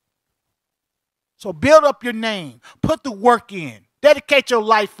buy. So build up your name. Put the work in. Dedicate your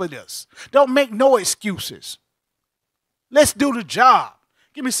life for this. Don't make no excuses. Let's do the job.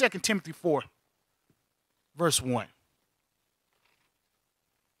 Give me 2 Timothy 4, verse 1.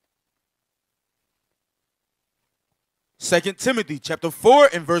 2 Timothy chapter 4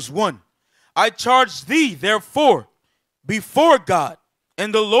 and verse 1. I charge thee, therefore, before God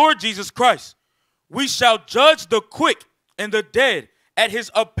and the Lord Jesus Christ, we shall judge the quick and the dead at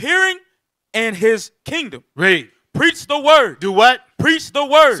his appearing and his kingdom. Read. Preach the word. Do what? Preach the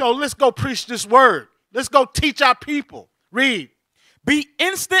word. So let's go preach this word. Let's go teach our people. Read. Be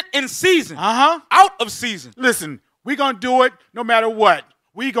instant in season. Out of season. Listen, we're going to do it no matter what.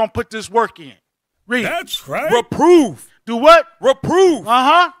 We're going to put this work in. Read. That's right. Reprove. Do what? Reprove.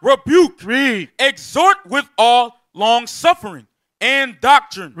 Rebuke. Read. Exhort with all long suffering and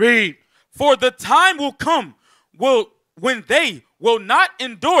doctrine. Read. For the time will come when they will not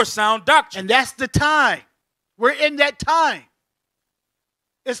endure sound doctrine. And that's the time. We're in that time.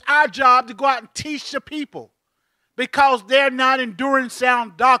 It's our job to go out and teach the people because they're not enduring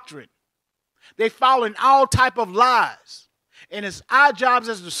sound doctrine. They fall in all type of lies. And it's our jobs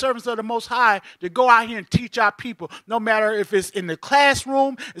as the servants of the Most High to go out here and teach our people, no matter if it's in the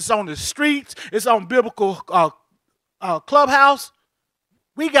classroom, it's on the streets, it's on biblical clubhouse.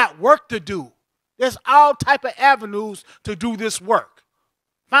 We got work to do. There's all type of avenues to do this work.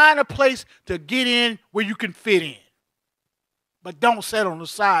 Find a place to get in where you can fit in. But don't sit on the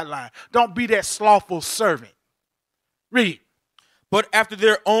sideline. Don't be that slothful servant. Read. But after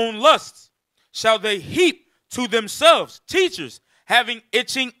their own lusts shall they heap to themselves teachers having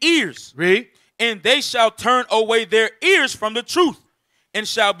itching ears. Read. And they shall turn away their ears from the truth and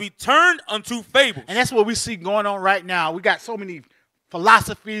shall be turned unto fables. And that's what we see going on right now. We got so many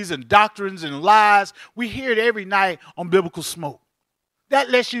philosophies and doctrines and lies. We hear it every night on Biblical Smoke. That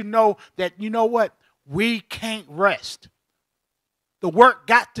lets you know that, you know what? We can't rest. The work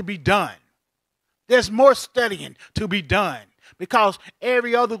got to be done. There's more studying to be done. Because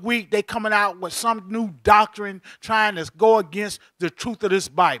every other week they coming out with some new doctrine trying to go against the truth of this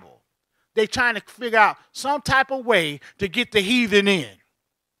Bible. They trying to figure out some type of way to get the heathen in.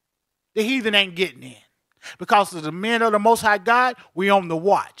 The heathen ain't getting in. Because as the men of the Most High God, we on the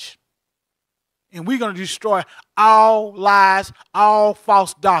watch. And we're going to destroy all lies, all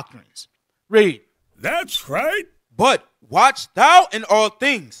false doctrines. Read. That's right. But watch thou in all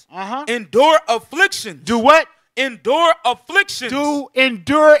things. Endure affliction. Do what? Endure afflictions. Do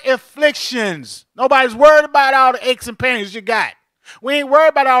endure afflictions. Nobody's worried about all the aches and pains you got. We ain't worried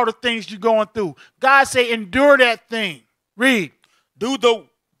about all the things you're going through. God say endure that thing. Read. Do the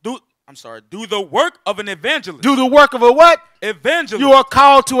work of an evangelist. Do the work of a what? Evangelist. You are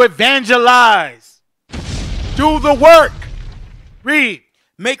called to evangelize. Do the work. Read.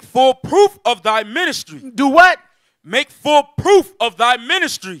 Make full proof of thy ministry. Do what? make full proof of thy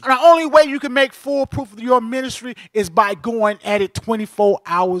ministry. And the only way you can make full proof of your ministry is by going at it 24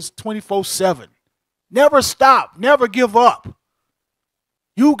 hours, 24/7. Never stop. Never give up.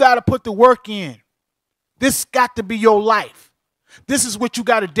 You got to put the work in. This got to be your life. This is what you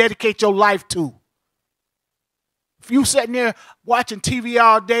got to dedicate your life to. If you sitting there watching TV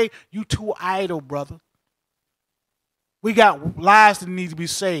all day, you too idle, brother. We got lives that need to be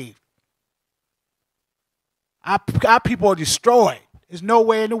saved. Our people are destroyed. There's no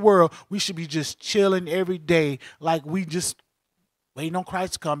way in the world we should be just chilling every day like we just waiting on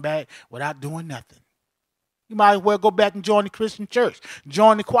Christ to come back without doing nothing. You might as well go back and join the Christian church.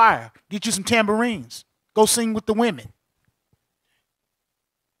 Join the choir. Get you some tambourines. Go sing with the women.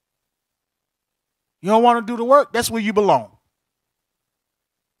 You don't want to do the work? That's where you belong.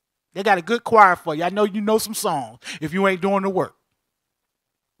 They got a good choir for you. I know you know some songs if you ain't doing the work.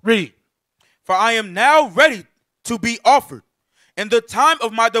 Read. For I am now ready to be offered, and the time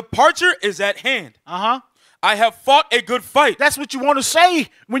of my departure is at hand. I have fought a good fight. That's what you want to say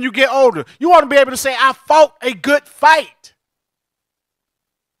when you get older. You want to be able to say, I fought a good fight.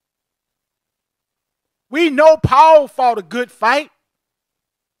 We know Paul fought a good fight.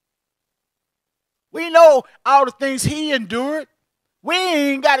 We know all the things he endured. We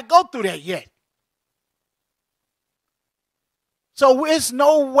ain't got to go through that yet. So it's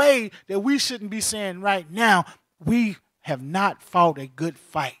no way that we shouldn't be saying right now, we have not fought a good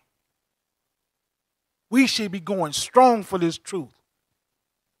fight. We should be going strong for this truth.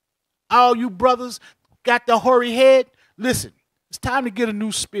 All you brothers got the hoary head, listen, it's time to get a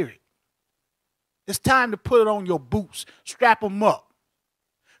new spirit. It's time to put it on your boots, strap them up.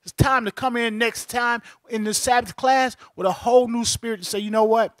 It's time to come in next time in the Sabbath class with a whole new spirit and say, you know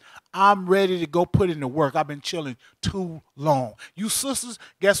what? I'm ready to go put in the work. I've been chilling too long. You sisters,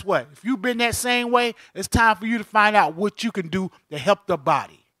 guess what? If you've been that same way, it's time for you to find out what you can do to help the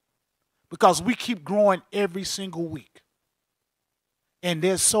body. Because we keep growing every single week. And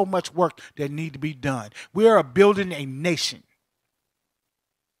there's so much work that needs to be done. We are building a nation.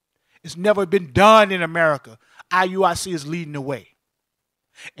 It's never been done in America. IUIC is leading the way.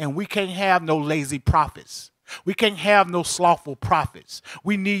 And we can't have no lazy prophets. We can't have no slothful prophets.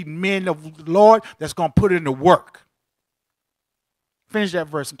 We need men of the Lord that's going to put in the work. Finish that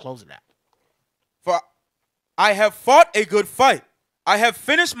verse and close it out. For I have fought a good fight. I have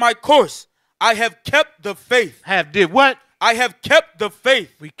finished my course. I have kept the faith. Have did what? I have kept the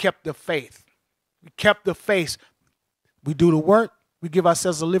faith. We kept the faith. We kept the faith. We do the work. We give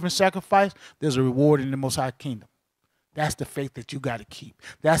ourselves a living sacrifice. There's a reward in the Most High Kingdom. That's the faith that you got to keep.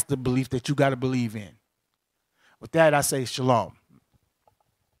 That's the belief that you got to believe in. With that, I say shalom.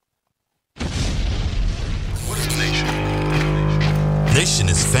 What is a nation? Nation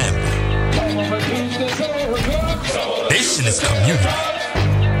is family. Nation is community.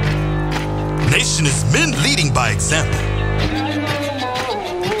 Nation is men leading by example.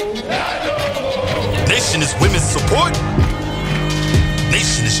 Nation is women's support.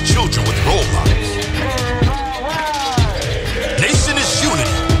 Nation is children with role models.